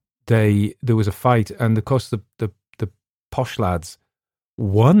 And there was a fight, and of course the posh lads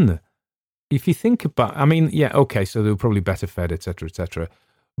won. If you think about, I mean, yeah, okay, so they were probably better fed, etc., etc.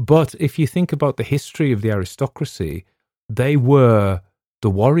 But if you think about the history of the aristocracy, they were the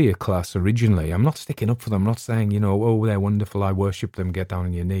warrior class originally. I'm not sticking up for them. I'm not saying, oh, they're wonderful, I worship them, get down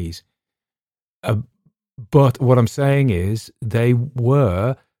on your knees. But what I'm saying is they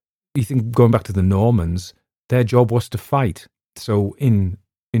were, you think, going back to the Normans, their job was to fight. So in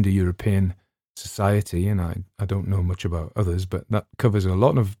Indo-European society, and I don't know much about others, but that covers a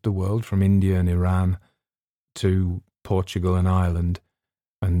lot of the world, from India and Iran to Portugal and Ireland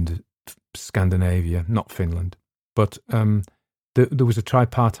and Scandinavia, not Finland. But there was a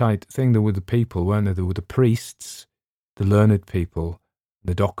tripartite thing. There were the people, weren't there? There were the priests, the learned people,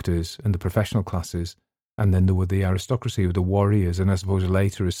 the doctors, and the professional classes. And then there were the aristocracy, or the warriors. And I suppose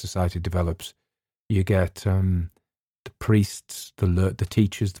later, as society develops, you get the priests, the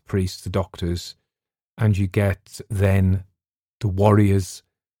teachers, the priests, the doctors, and you get then the warriors,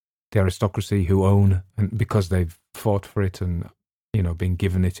 the aristocracy, who own, and because they've fought for it and been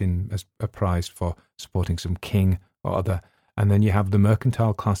given it as a prize for supporting some king or other. And then you have the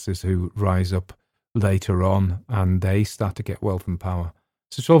mercantile classes who rise up later on, and they start to get wealth and power.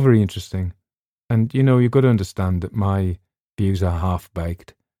 So it's all very interesting. And, you've got to understand that my views are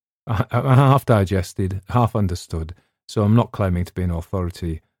half-baked, half-digested, half-understood. So I'm not claiming to be an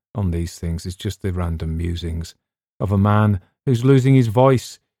authority on these things. It's just the random musings of a man who's losing his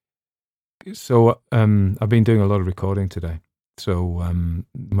voice. So I've been doing a lot of recording today. So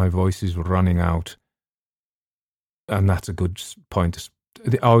my voice is running out. And that's a good point.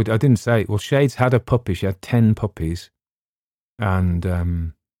 Oh, I didn't say it. Well, Shades had a puppy. She had 10 puppies. And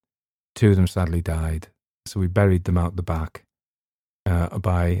 2 of them sadly died. So we buried them out the back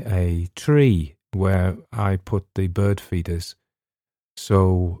by a tree where I put the bird feeders.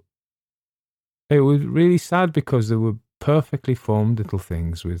 So it was really sad because they were perfectly formed little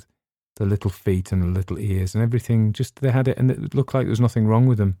things with the little feet and the little ears and everything. Just they had it, and it looked like there was nothing wrong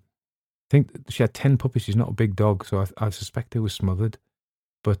with them. I think she had 10 puppies. She's not a big dog, so I suspect they were smothered.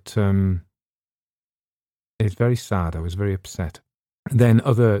 But it's very sad. I was very upset. And then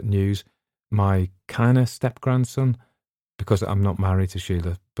other news, my kind of step-grandson, because I'm not married to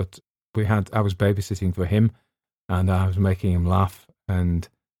Sheila, but I was babysitting for him, and I was making him laugh and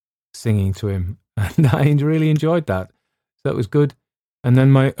singing to him, and I really enjoyed that. So that was good. And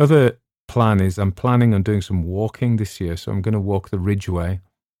then my other plan is I'm planning on doing some walking this year, so I'm going to walk the Ridgeway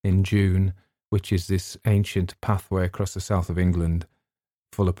in June, which is this ancient pathway across the south of England,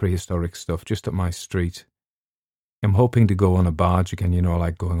 full of prehistoric stuff, just up my street. I'm hoping to go on a barge again, I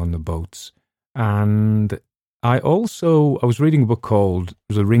like going on the boats. And I was reading a book called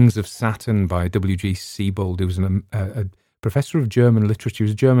The Rings of Saturn by W.G. Siebold. He was a professor of German literature. He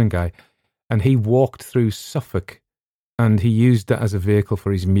was a German guy. And he walked through Suffolk, and he used that as a vehicle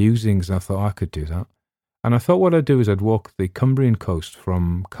for his musings. And I thought I could do that. And I thought what I'd do is I'd walk the Cumbrian coast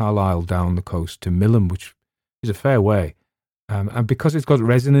from Carlisle down the coast to Millom, which is a fair way. And because it's got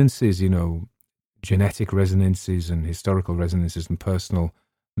resonances, genetic resonances and historical resonances and personal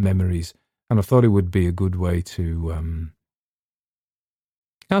memories. And I thought it would be a good way to,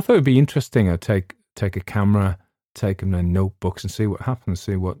 I thought it would be interesting. I'd take a camera, take them in notebooks and see what happens,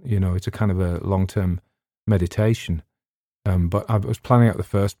 see what, it's a kind of a long-term meditation. But I was planning out the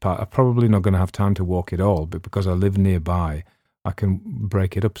first part. I'm probably not going to have time to walk it all, but because I live nearby, I can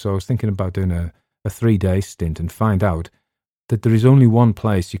break it up. So I was thinking about doing a 3-day stint and find out that there is only one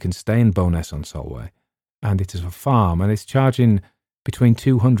place you can stay in Bowness on Solway, and it is a farm, and it's charging between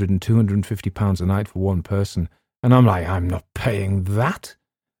 £200 and £250 a night for one person. And I'm like, I'm not paying that.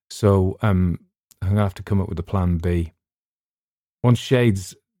 So I'm going to have to come up with a plan B. Once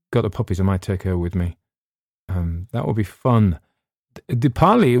Shade's got the puppies, I might take her with me. That will be fun.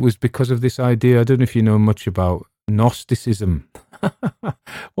 Partly it was because of this idea. I don't know if you know much about Gnosticism.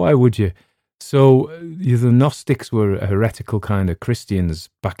 Why would you? So the Gnostics were heretical kind of Christians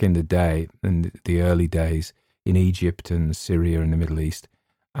back in the day, in the early days, in Egypt and Syria and the Middle East,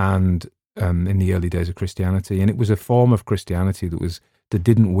 and in the early days of Christianity. And it was a form of Christianity that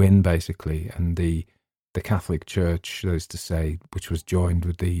didn't win, basically. And the Catholic Church, that is to say, which was joined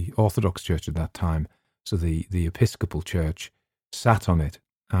with the Orthodox Church at that time, so the Episcopal Church sat on it.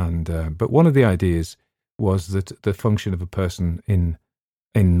 And but one of the ideas was that the function of a person in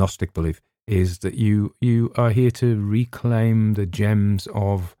Gnostic belief is that you are here to reclaim the gems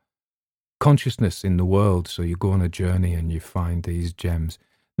of consciousness in the world. So you go on a journey and you find these gems.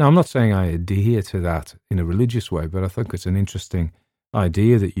 Now, I'm not saying I adhere to that in a religious way, but I think it's an interesting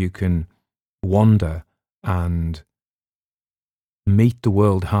idea that you can wander and meet the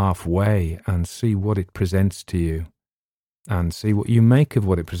world halfway and see what it presents to you and see what you make of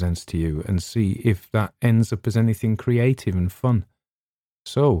what it presents to you and see if that ends up as anything creative and fun.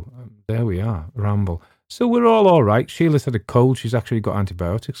 So, there we are, ramble. So we're all right. Sheila's had a cold. She's actually got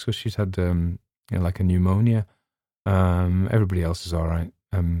antibiotics because she's had like a pneumonia. Everybody else is all right.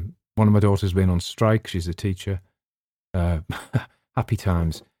 One of my daughters has been on strike. She's a teacher. Happy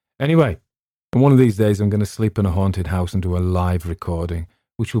times. Anyway, one of these days I'm going to sleep in a haunted house and do a live recording,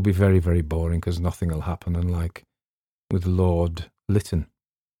 which will be very, very boring because nothing will happen, unlike with Lord Lytton.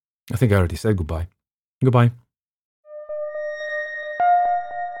 I think I already said goodbye. Goodbye.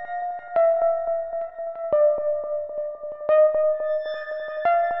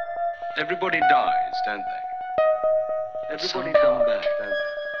 Everybody dies, don't they? Everybody come back, don't they?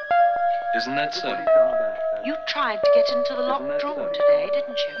 Isn't that so? You tried to get into the locked drawer today, didn't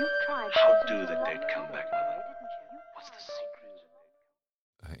you? How do the dead come back, Mother? What's the secret?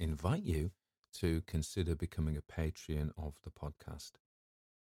 I invite you to consider becoming a Patreon of the podcast.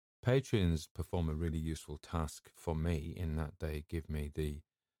 Patreons perform a really useful task for me in that they give me the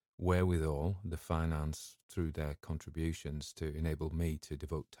wherewithal, the finance through their contributions to enable me to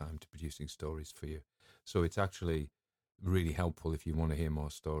devote time to producing stories for you. So it's actually really helpful if you want to hear more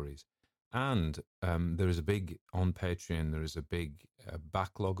stories. And there is a big, on Patreon, there is a big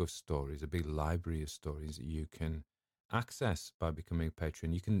backlog of stories, a big library of stories that you can access by becoming a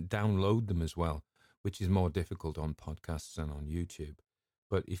patron. You can download them as well, which is more difficult on podcasts and on YouTube.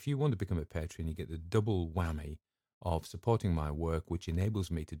 But if you want to become a patron, you get the double whammy of supporting my work, which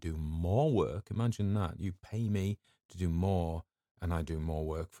enables me to do more work. Imagine that. You pay me to do more, and I do more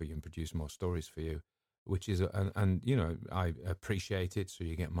work for you and produce more stories for you, which is, and you know, I appreciate it. So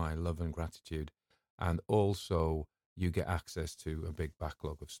you get my love and gratitude. And also you get access to a big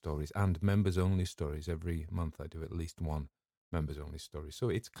backlog of stories and members-only stories. Every month I do at least one members-only story. So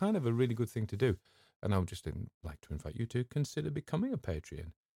it's kind of a really good thing to do. And I would just like to invite you to consider becoming a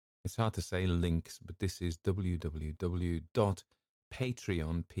Patreon. It's hard to say links, but this is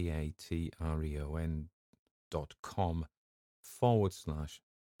www.patreon.com/Barcud,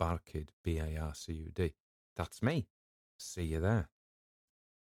 Barcud. That's me. See you there.